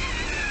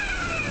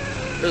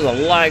 There's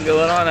a lot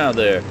going on out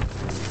there.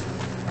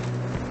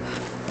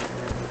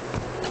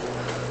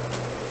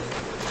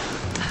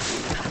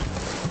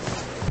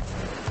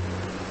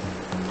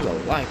 There's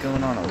a lot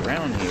going on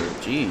around here,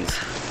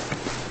 jeez.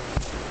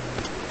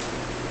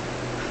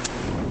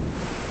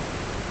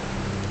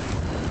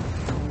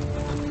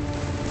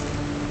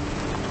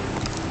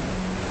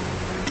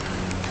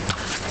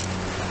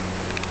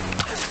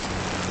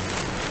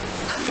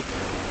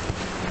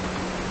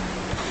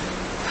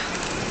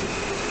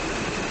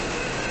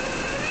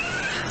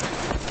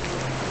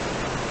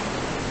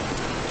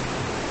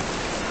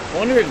 I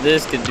wonder if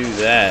this could do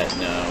that.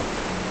 No.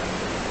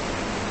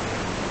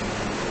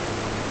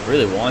 I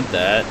really want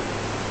that.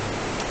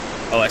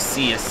 Oh, I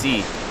see, I see.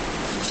 I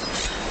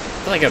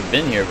feel like I've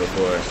been here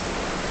before.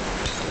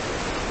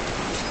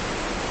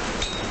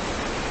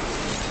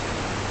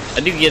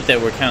 I do get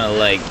that we're kind of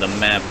like, the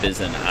map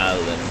is an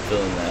island. I'm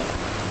feeling that.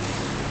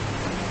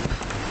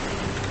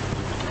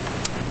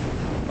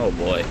 Oh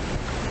boy.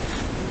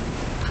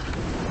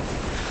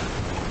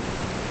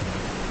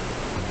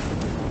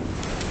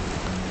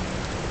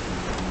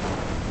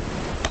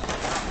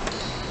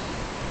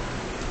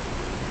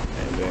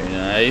 Very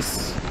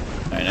nice.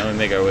 Alright, now we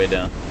make our way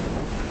down.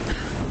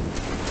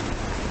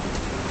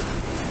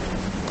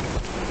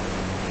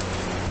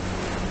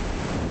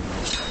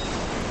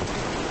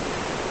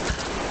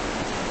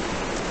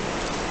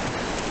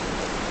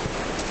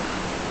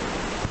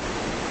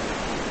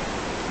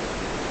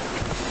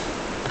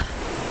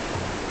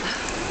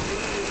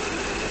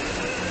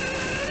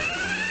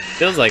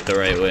 Feels like the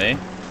right way.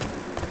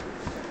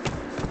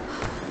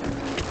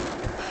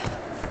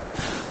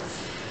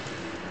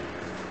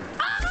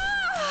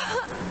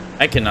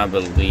 I cannot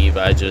believe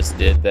I just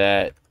did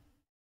that.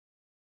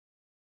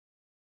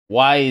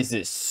 Why is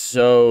it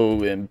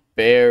so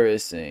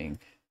embarrassing?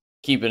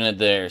 Keeping it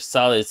there.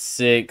 Solid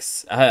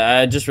 6.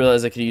 I just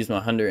realized I could use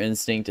my hunter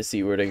instinct to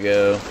see where to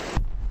go.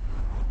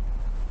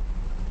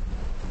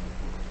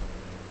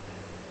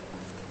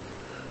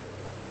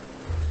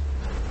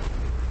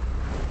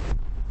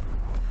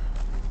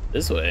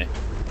 This way.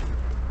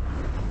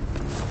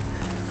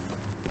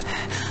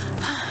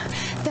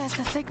 There's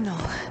the signal.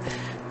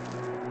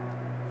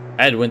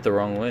 I had went the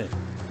wrong way.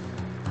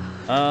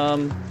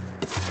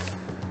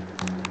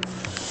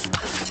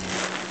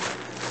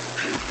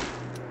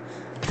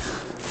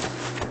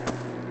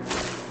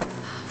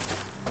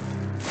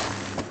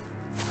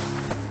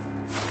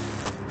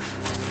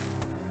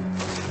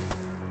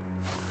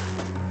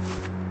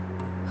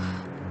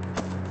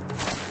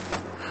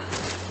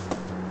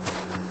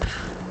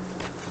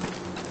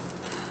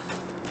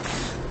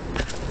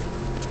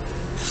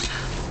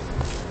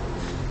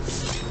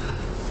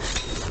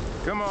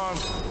 Come on,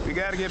 we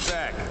gotta get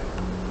back.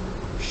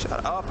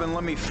 Shut up and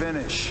let me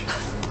finish.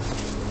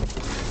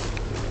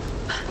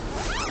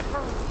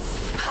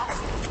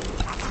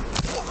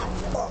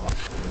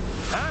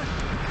 Huh?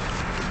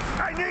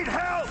 I need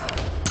help!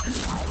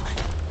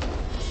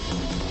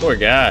 Poor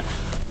guy.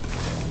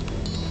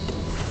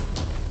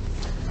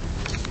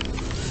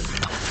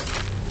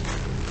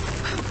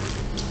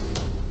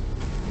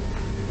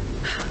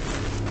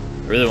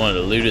 Really wanted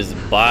to loot his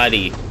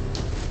body.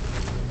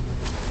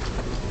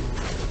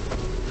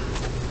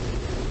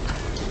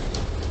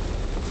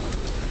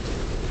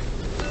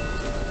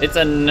 It's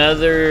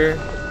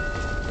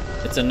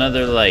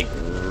another like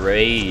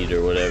raid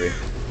or whatever.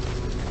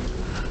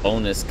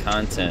 Bonus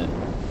content.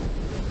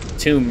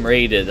 Tomb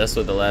raided, that's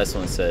what the last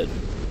one said.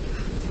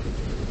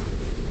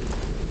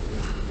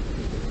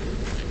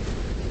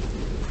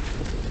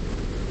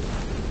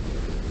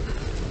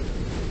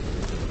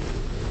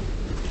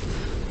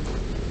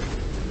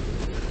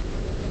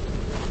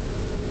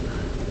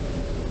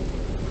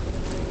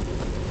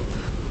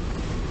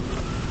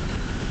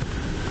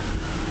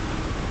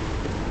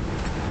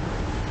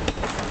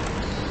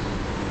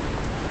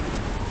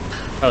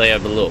 Probably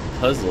have a little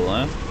puzzle,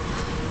 huh?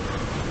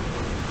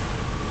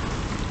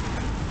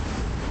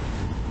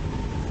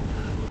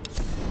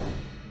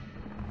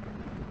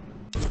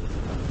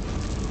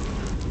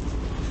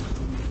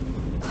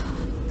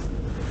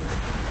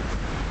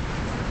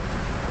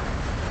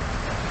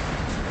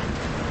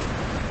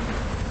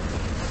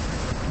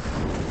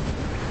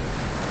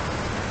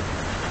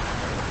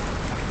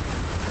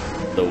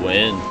 The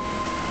wind.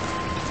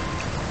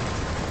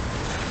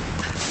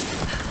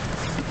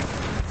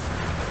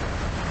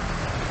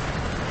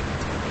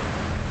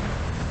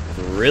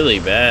 Really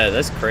bad.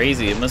 That's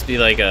crazy. It must be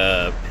like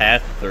a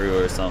path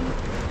through or something.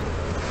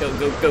 Go,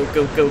 go, go,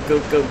 go, go, go,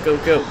 go, go,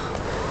 go.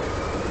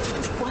 It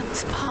was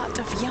once part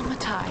of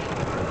Yamatai.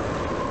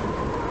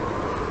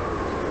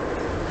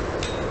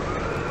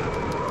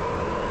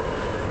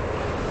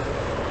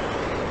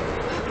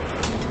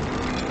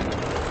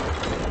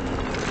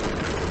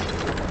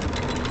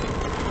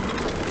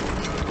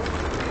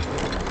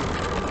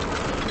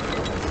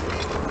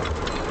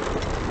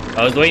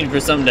 I was waiting for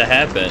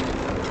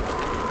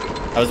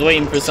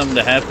something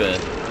to happen.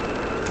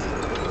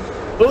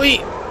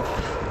 Wait!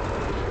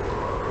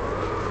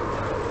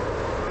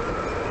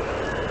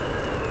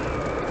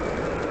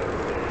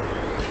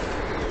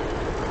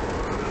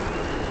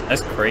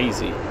 That's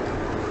crazy.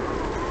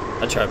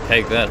 I try to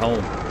peg that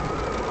home.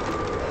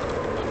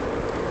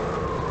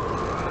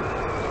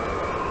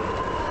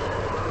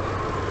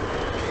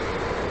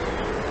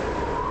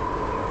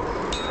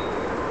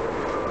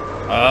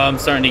 Oh, I'm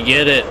starting to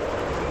get it.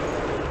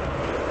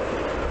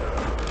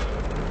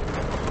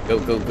 Go,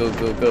 go, go,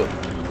 go, go.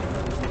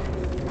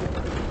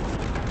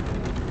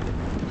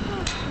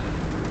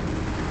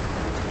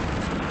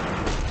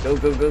 Go,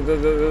 go, go, go,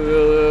 go, go,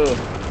 go, go.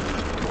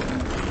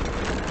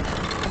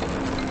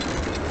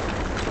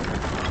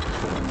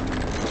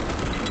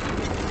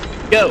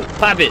 Go,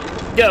 pop it.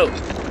 Go,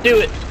 do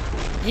it.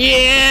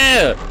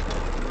 Yeah!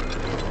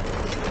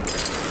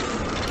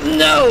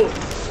 No!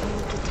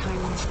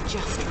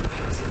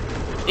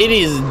 It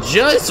is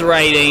just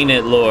right, ain't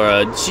it,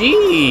 Laura?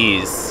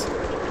 Jeez.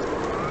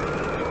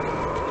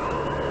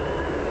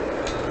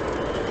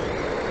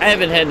 I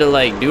haven't had to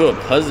like do a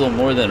puzzle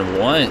more than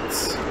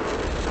once.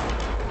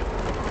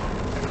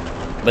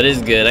 But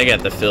it's good, I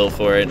got the feel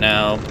for it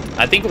now.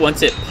 I think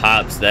once it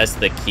pops, that's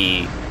the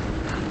key.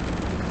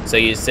 So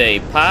you say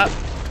pop,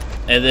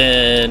 and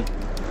then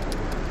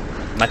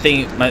my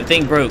thing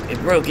broke. It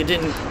broke, it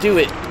didn't do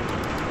it.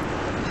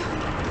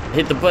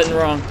 Hit the button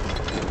wrong.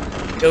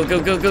 Go,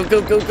 go, go, go, go,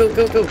 go, go,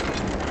 go, go.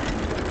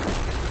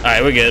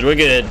 Alright, we're good, we're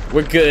good,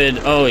 we're good.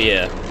 Oh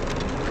yeah.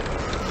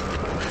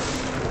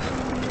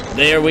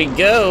 There we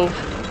go.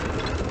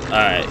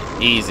 Alright,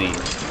 easy.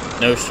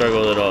 No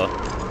struggle at all.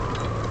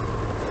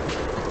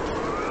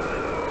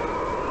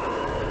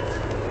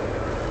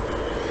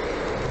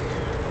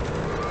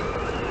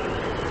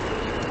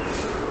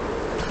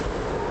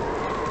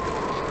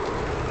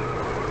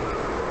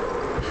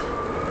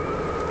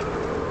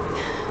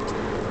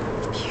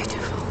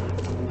 Beautiful.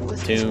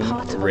 Was Tomb this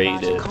part of a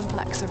raided. larger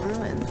complex of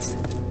ruins?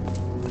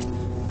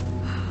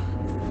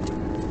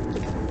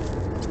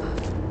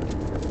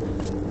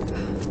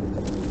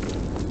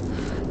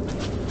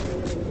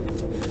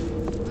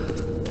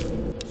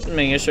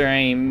 Making sure I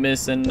ain't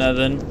missing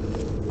nothing.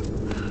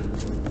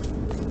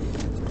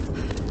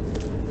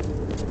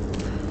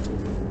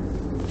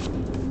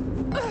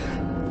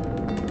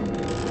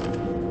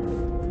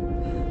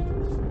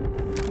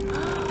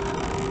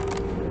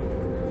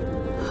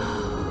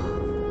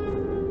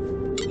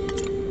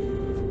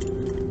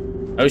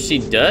 Oh, she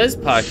does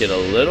pocket a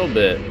little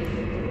bit.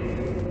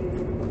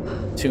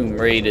 Tomb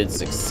raided,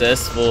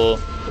 successful.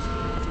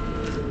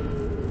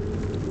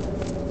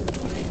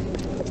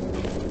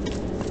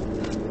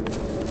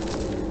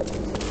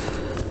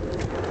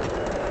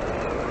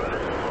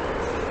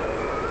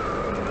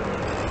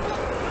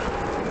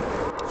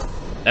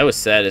 That was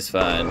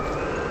satisfying.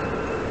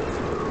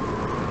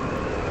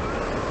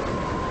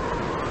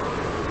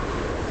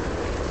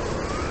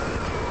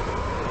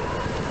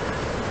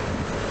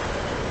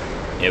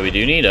 Yeah, we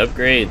do need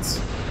upgrades.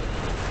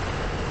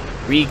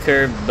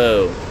 Recurve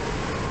bow.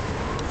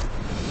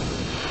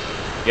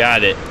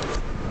 Got it.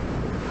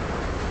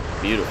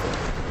 Beautiful.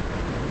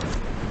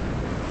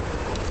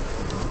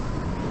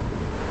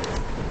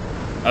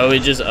 Oh, we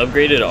just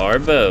upgraded our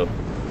bow.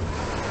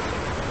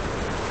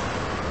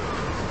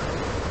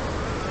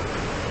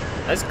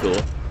 That's cool.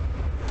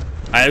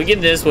 Alright, we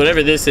get this,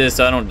 whatever this is,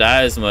 so I don't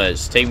die as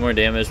much. Take more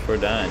damage before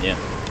dying, yeah.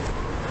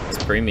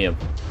 It's premium.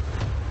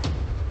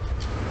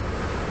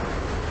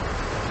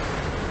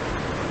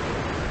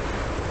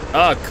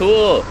 Oh,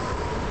 cool.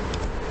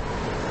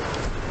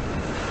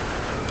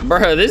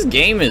 Bro, this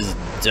game is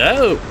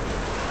dope.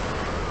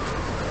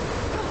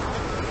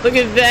 Look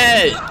at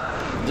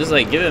that. Just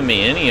like giving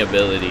me any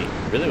ability.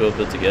 Really well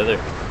put together.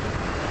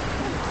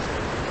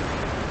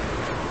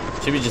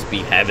 Should we just be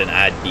having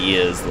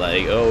ideas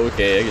like, oh,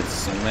 okay, I could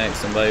smack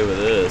somebody with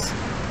this.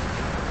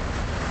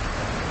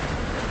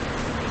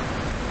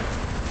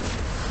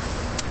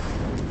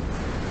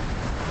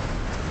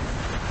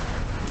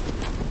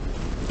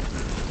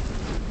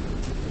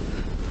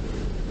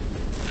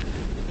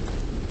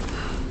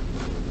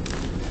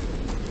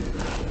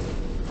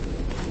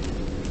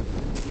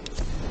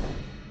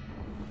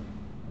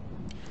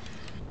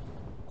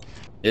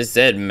 It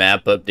said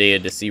map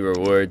updated to see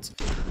rewards.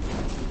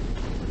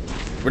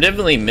 We're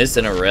definitely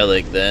missing a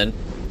relic then.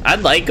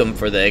 I'd like them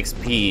for the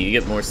XP. You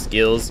get more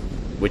skills,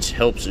 which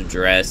helps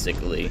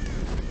drastically.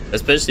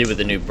 Especially with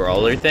the new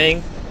brawler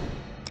thing.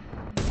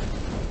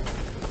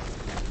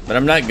 But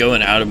I'm not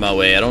going out of my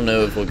way. I don't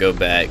know if we'll go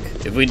back.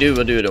 If we do,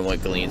 we'll do it in one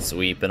clean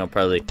sweep, and I'll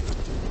probably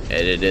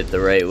edit it the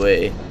right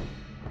way.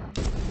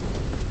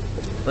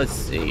 Let's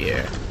see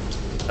here.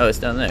 Oh, it's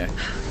down there.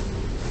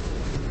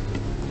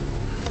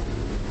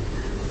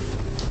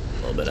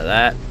 A little bit of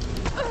that.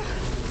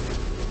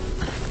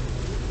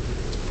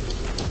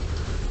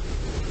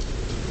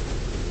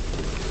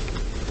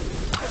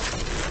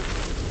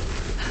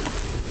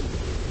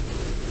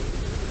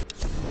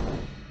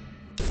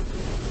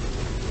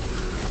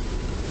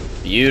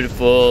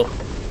 Beautiful.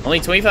 Only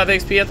 25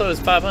 XP? I thought it was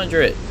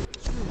 500.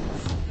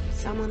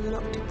 Someone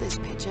looked at this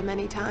picture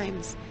many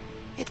times.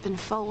 It's been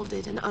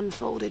folded and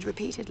unfolded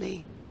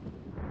repeatedly.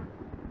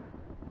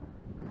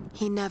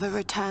 He never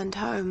returned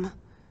home.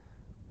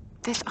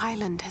 This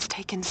island has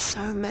taken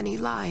so many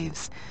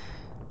lives.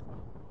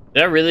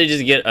 Did I really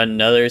just get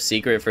another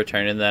secret for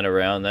turning that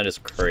around? That is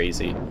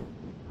crazy.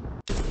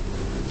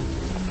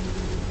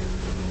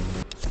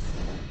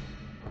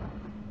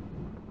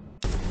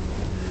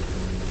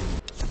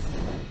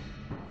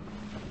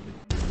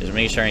 Just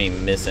make sure I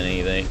ain't missing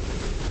anything.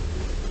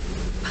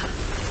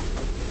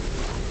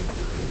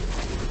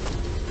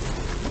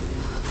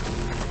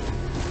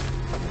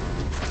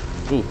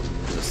 Ooh,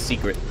 there's a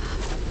secret.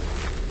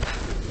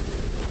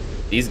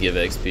 These give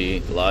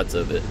XP, lots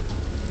of it.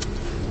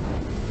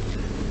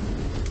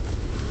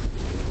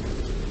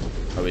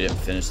 Oh, we didn't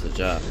finish the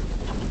job.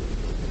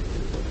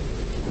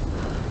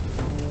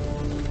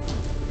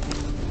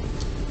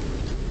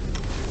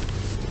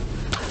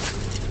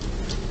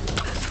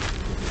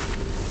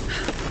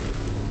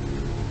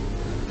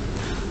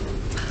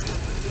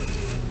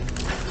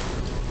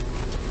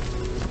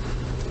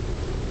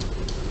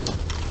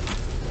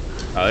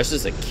 Oh, it's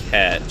just a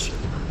catch.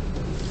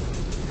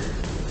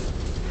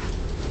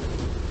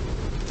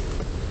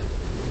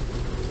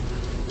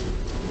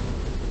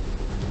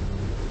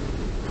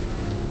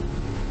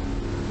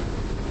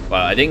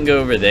 Wow, I didn't go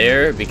over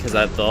there because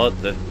I thought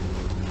that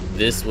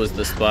this was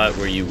the spot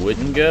where you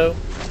wouldn't go.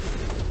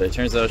 But it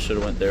turns out I should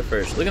have went there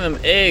first. Look at them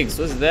eggs.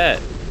 What's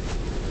that?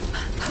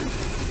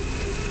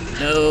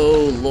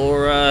 No,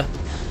 Laura.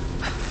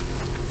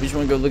 We just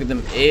want to go look at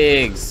them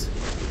eggs.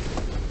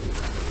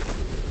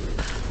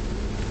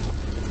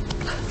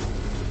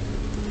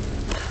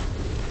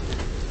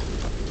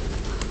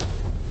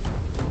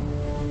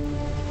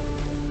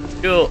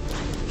 Cool.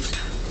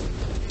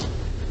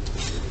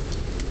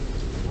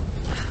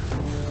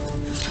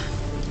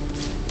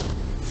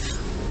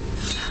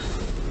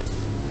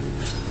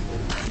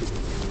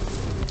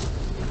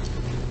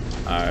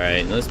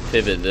 Alright, let's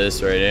pivot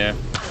this right here.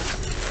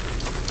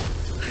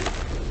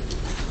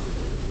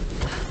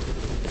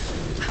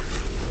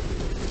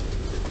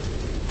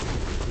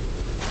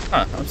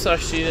 Huh, I'm sorry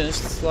she didn't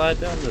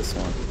slide down this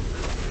one.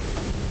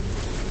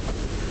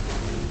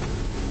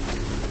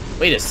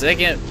 Wait a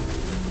second.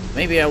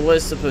 Maybe I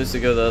was supposed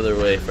to go the other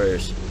way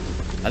first.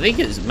 I think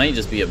it might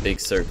just be a big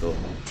circle.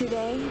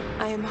 Today,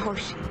 I am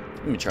Hoshi,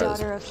 Let me try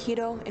daughter this. of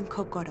Hiro and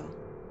Kokoro.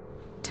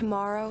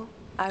 Tomorrow,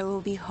 I will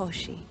be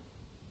Hoshi,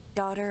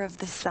 daughter of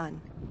the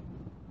sun.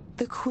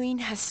 The queen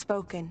has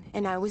spoken,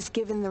 and I was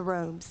given the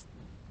robes.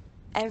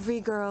 Every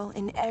girl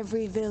in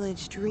every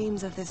village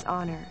dreams of this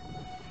honor.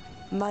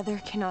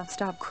 Mother cannot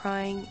stop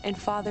crying, and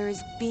father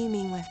is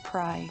beaming with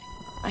pride.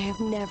 I have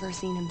never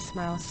seen him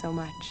smile so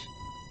much.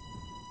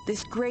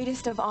 This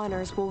greatest of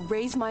honors will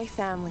raise my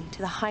family to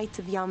the heights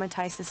of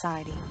Yamatai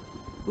society.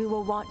 We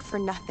will want for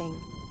nothing.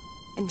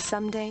 And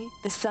someday,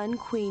 the Sun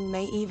Queen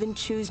may even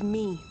choose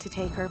me to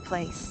take her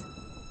place.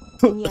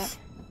 And yet,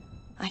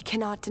 I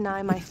cannot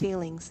deny my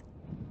feelings.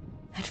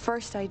 At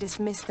first I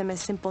dismissed them as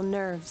simple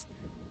nerves,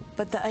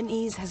 but the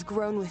unease has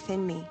grown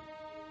within me.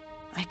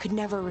 I could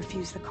never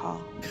refuse the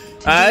call.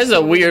 That's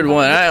a weird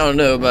one. I don't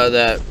know about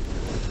that.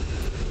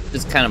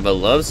 It's kind of a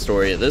love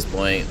story at this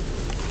point.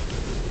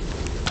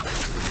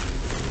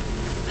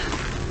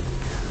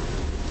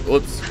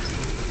 Whoops.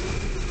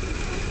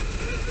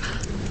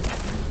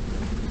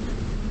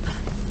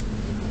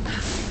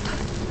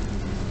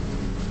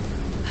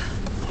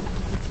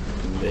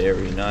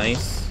 Very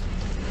nice.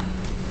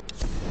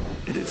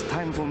 It is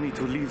time for me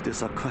to leave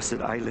this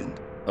accursed island.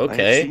 Okay.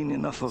 I have seen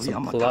enough of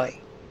Some Yamatai.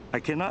 I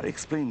cannot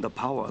explain the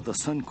power the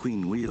Sun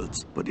Queen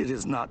wields, but it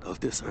is not of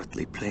this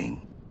earthly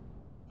plane.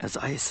 As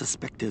I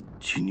suspected,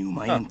 she knew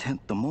my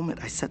intent the moment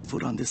I set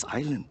foot on this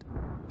island.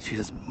 She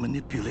has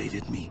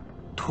manipulated me,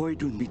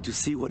 toyed with me to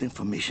see what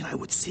information I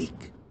would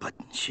seek. But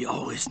she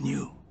always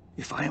knew.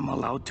 If I am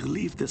allowed to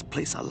leave this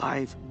place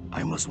alive,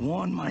 I must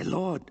warn my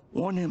lord.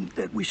 Warn him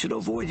that we should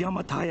avoid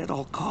Yamatai at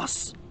all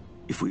costs.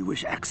 If we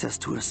wish access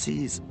to her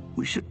seas,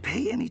 we should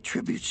pay any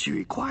tribute she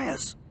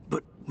requires.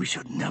 But we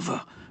should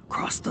never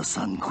cross the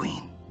Sun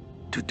Queen.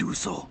 To do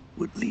so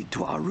would lead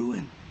to our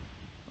ruin.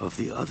 Of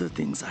the other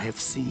things I have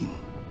seen,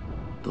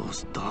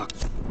 those dark...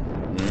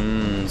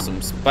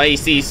 some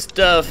spicy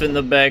stuff in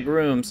the back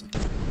rooms.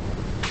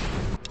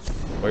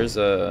 Where's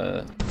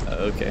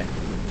okay.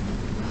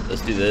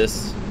 Let's do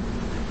this.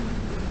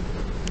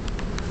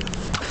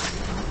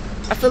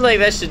 I feel like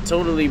that should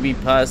totally be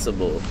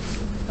possible.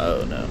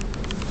 Oh no.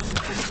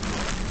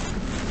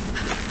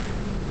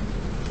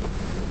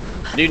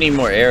 I do need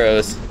more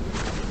arrows.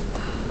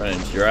 Running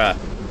dry.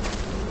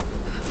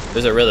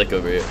 There's a relic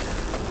over here.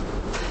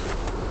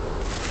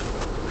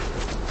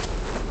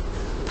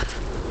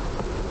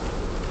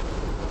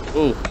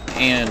 Ooh,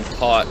 and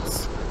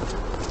pots.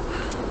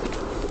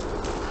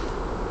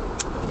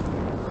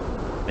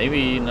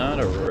 Maybe not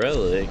a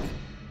relic.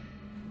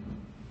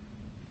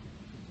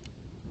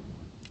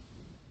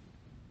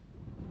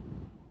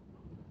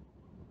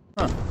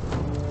 Huh.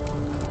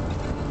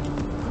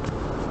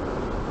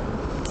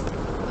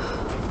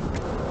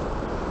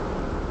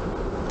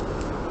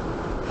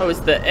 Oh, it's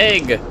the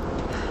egg.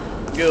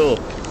 Go.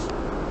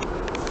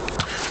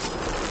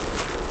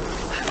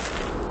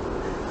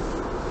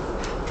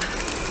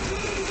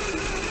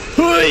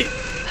 Wait!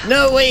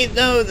 No, wait,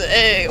 no, the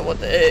egg. I want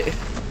the egg.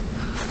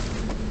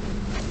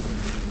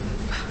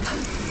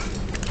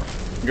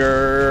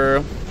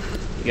 Girl.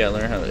 You gotta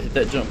learn how to hit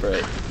that jump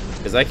right.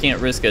 Because I can't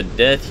risk a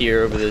death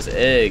here over this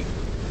egg.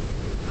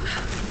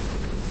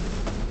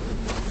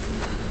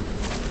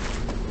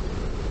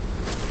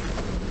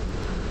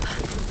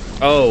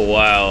 Oh,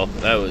 wow.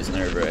 That was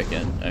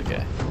nerve-wracking.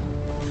 Okay.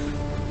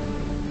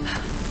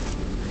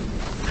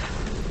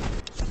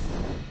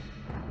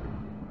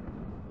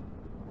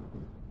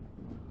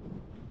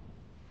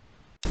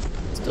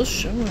 Still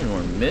showing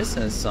we're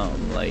missing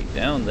something like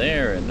down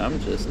there, and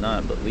I'm just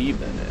not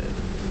believing it.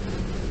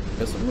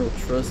 Got some real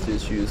trust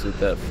issues with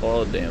that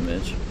fall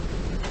damage.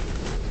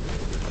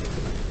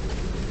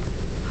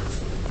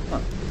 Huh.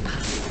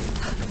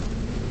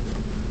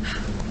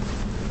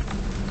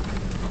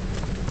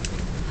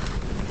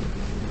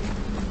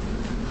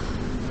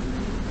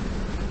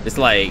 It's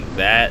like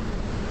that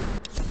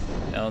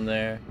down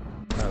there,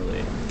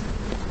 probably.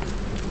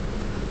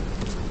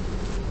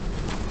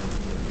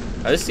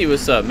 Let's see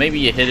what's up. Maybe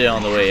you hit it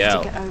on the way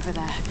out. Get over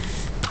there.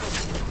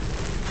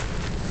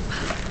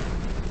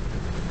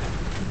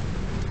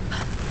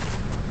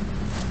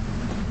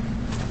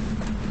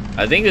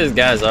 I think this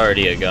guy's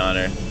already a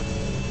goner.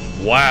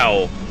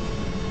 Wow.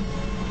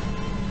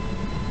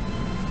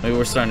 Maybe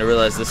we're starting to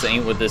realize this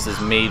ain't what this is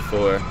made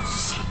for.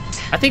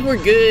 I think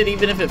we're good.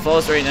 Even if it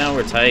falls right now,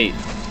 we're tight.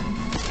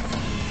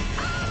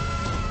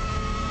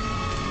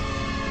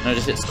 No,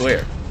 just hit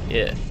square.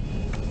 Yeah.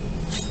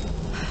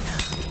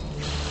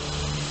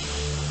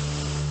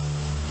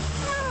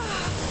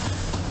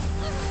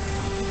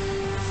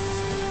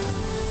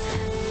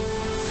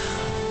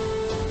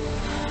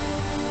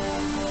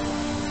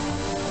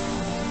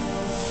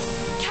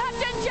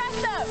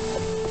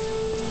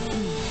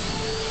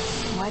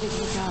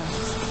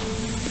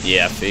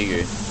 Yeah, I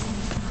figured.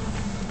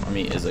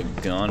 Army is a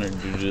goner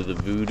due to the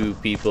voodoo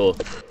people.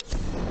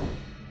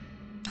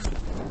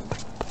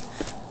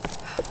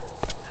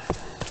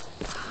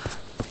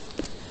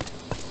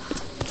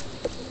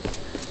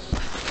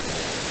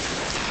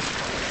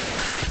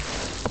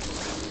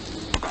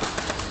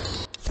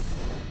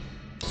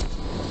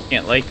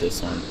 Can't light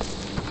this one.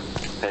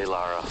 Hey,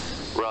 Lara.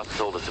 Roth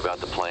told us about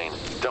the plane.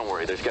 Don't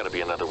worry, there's got to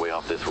be another way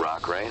off this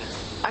rock, right?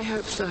 I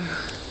hope so.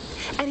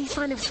 Any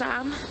sign of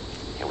Sam?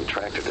 Yeah, we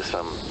tracked her to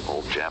some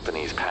old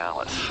Japanese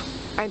palace.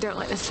 I don't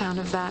like the sound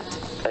of that.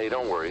 Hey,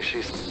 don't worry.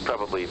 She's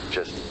probably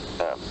just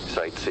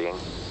sightseeing.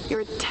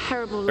 You're a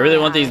terrible I really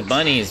liar, want these Alex.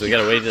 bunnies. We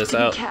gotta wait this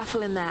out. Be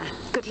careful in there.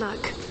 Good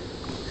luck.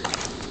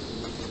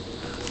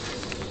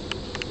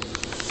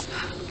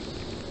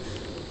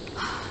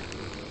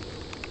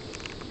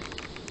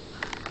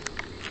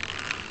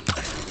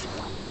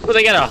 Well,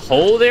 they got a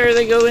hole there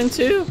they go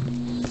into?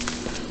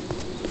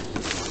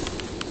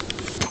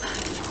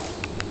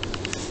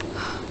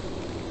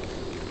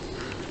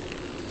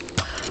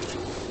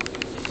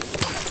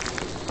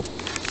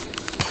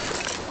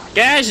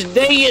 Gosh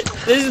dang it!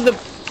 This is the...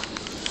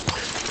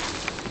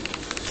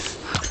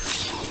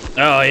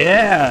 Oh,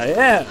 yeah,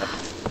 yeah.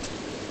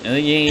 I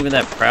think you ain't even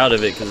that proud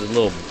of it because it's a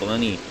little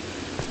bunny.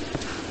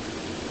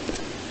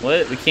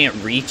 What? We can't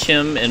reach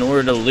him in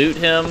order to loot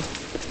him?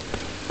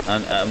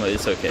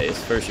 It's okay. It's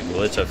the first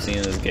glitch I've seen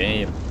in this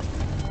game.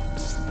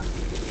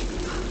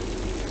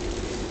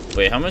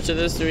 Wait, how much of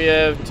this do we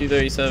have?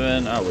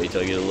 237? I'll wait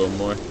till I get a little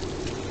more.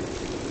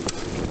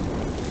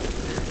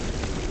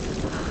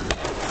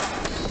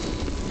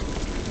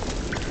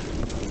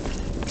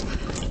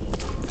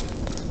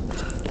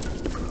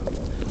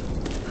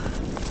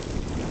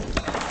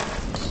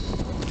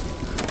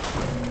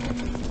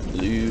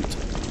 Loot.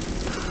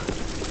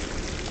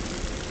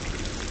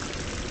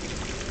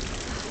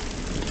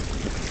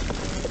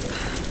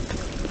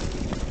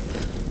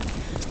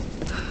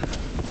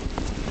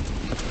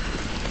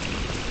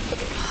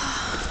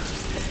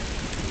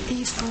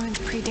 These ruins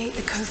predate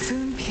the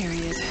Kofun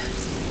period.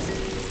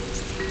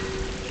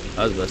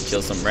 I was about to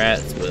kill some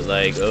rats, but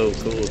like, oh,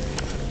 cool.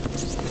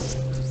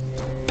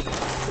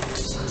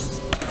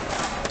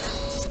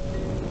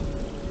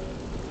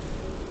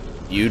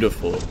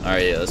 Beautiful.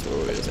 Alright, yeah, that's where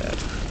we was at.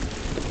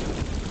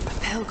 A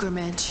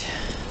pilgrimage.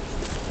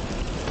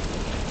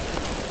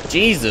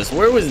 Jesus,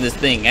 where was this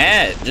thing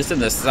at? Just in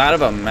the side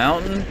of a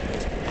mountain?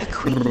 A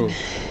queen.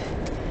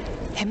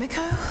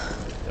 Himiko?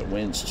 The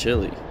wind's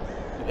chilly.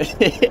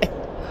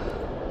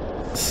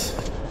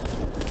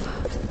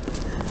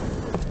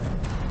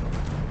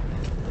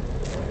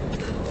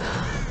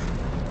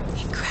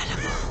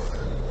 Incredible.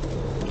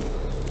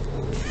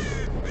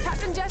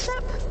 Captain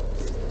Jessup?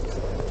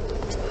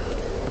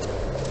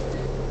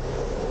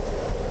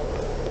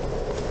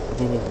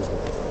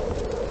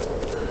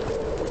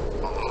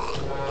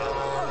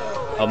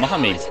 Oh,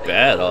 Mohammed's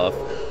bad off.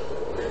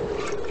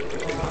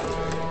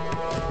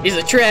 He's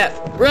a trap!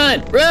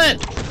 Run! Run!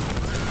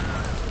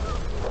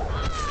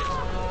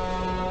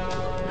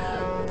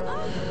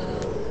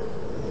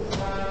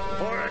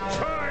 For a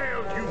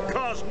child, you've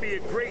caused me a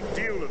great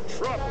deal of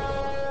trouble.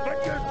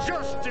 But you're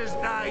just as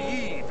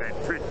naive and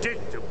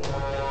predictable.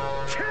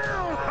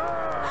 Kill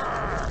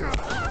her!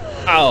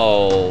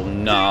 Oh,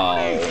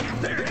 no.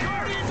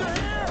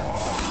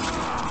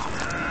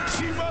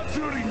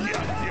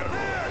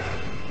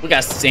 We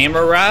got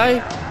samurai?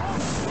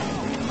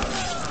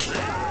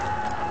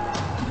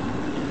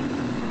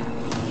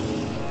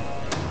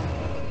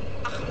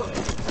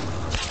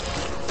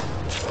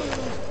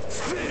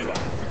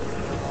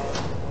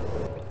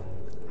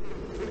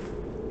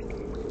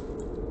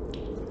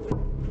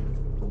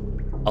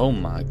 Oh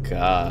my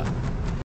god.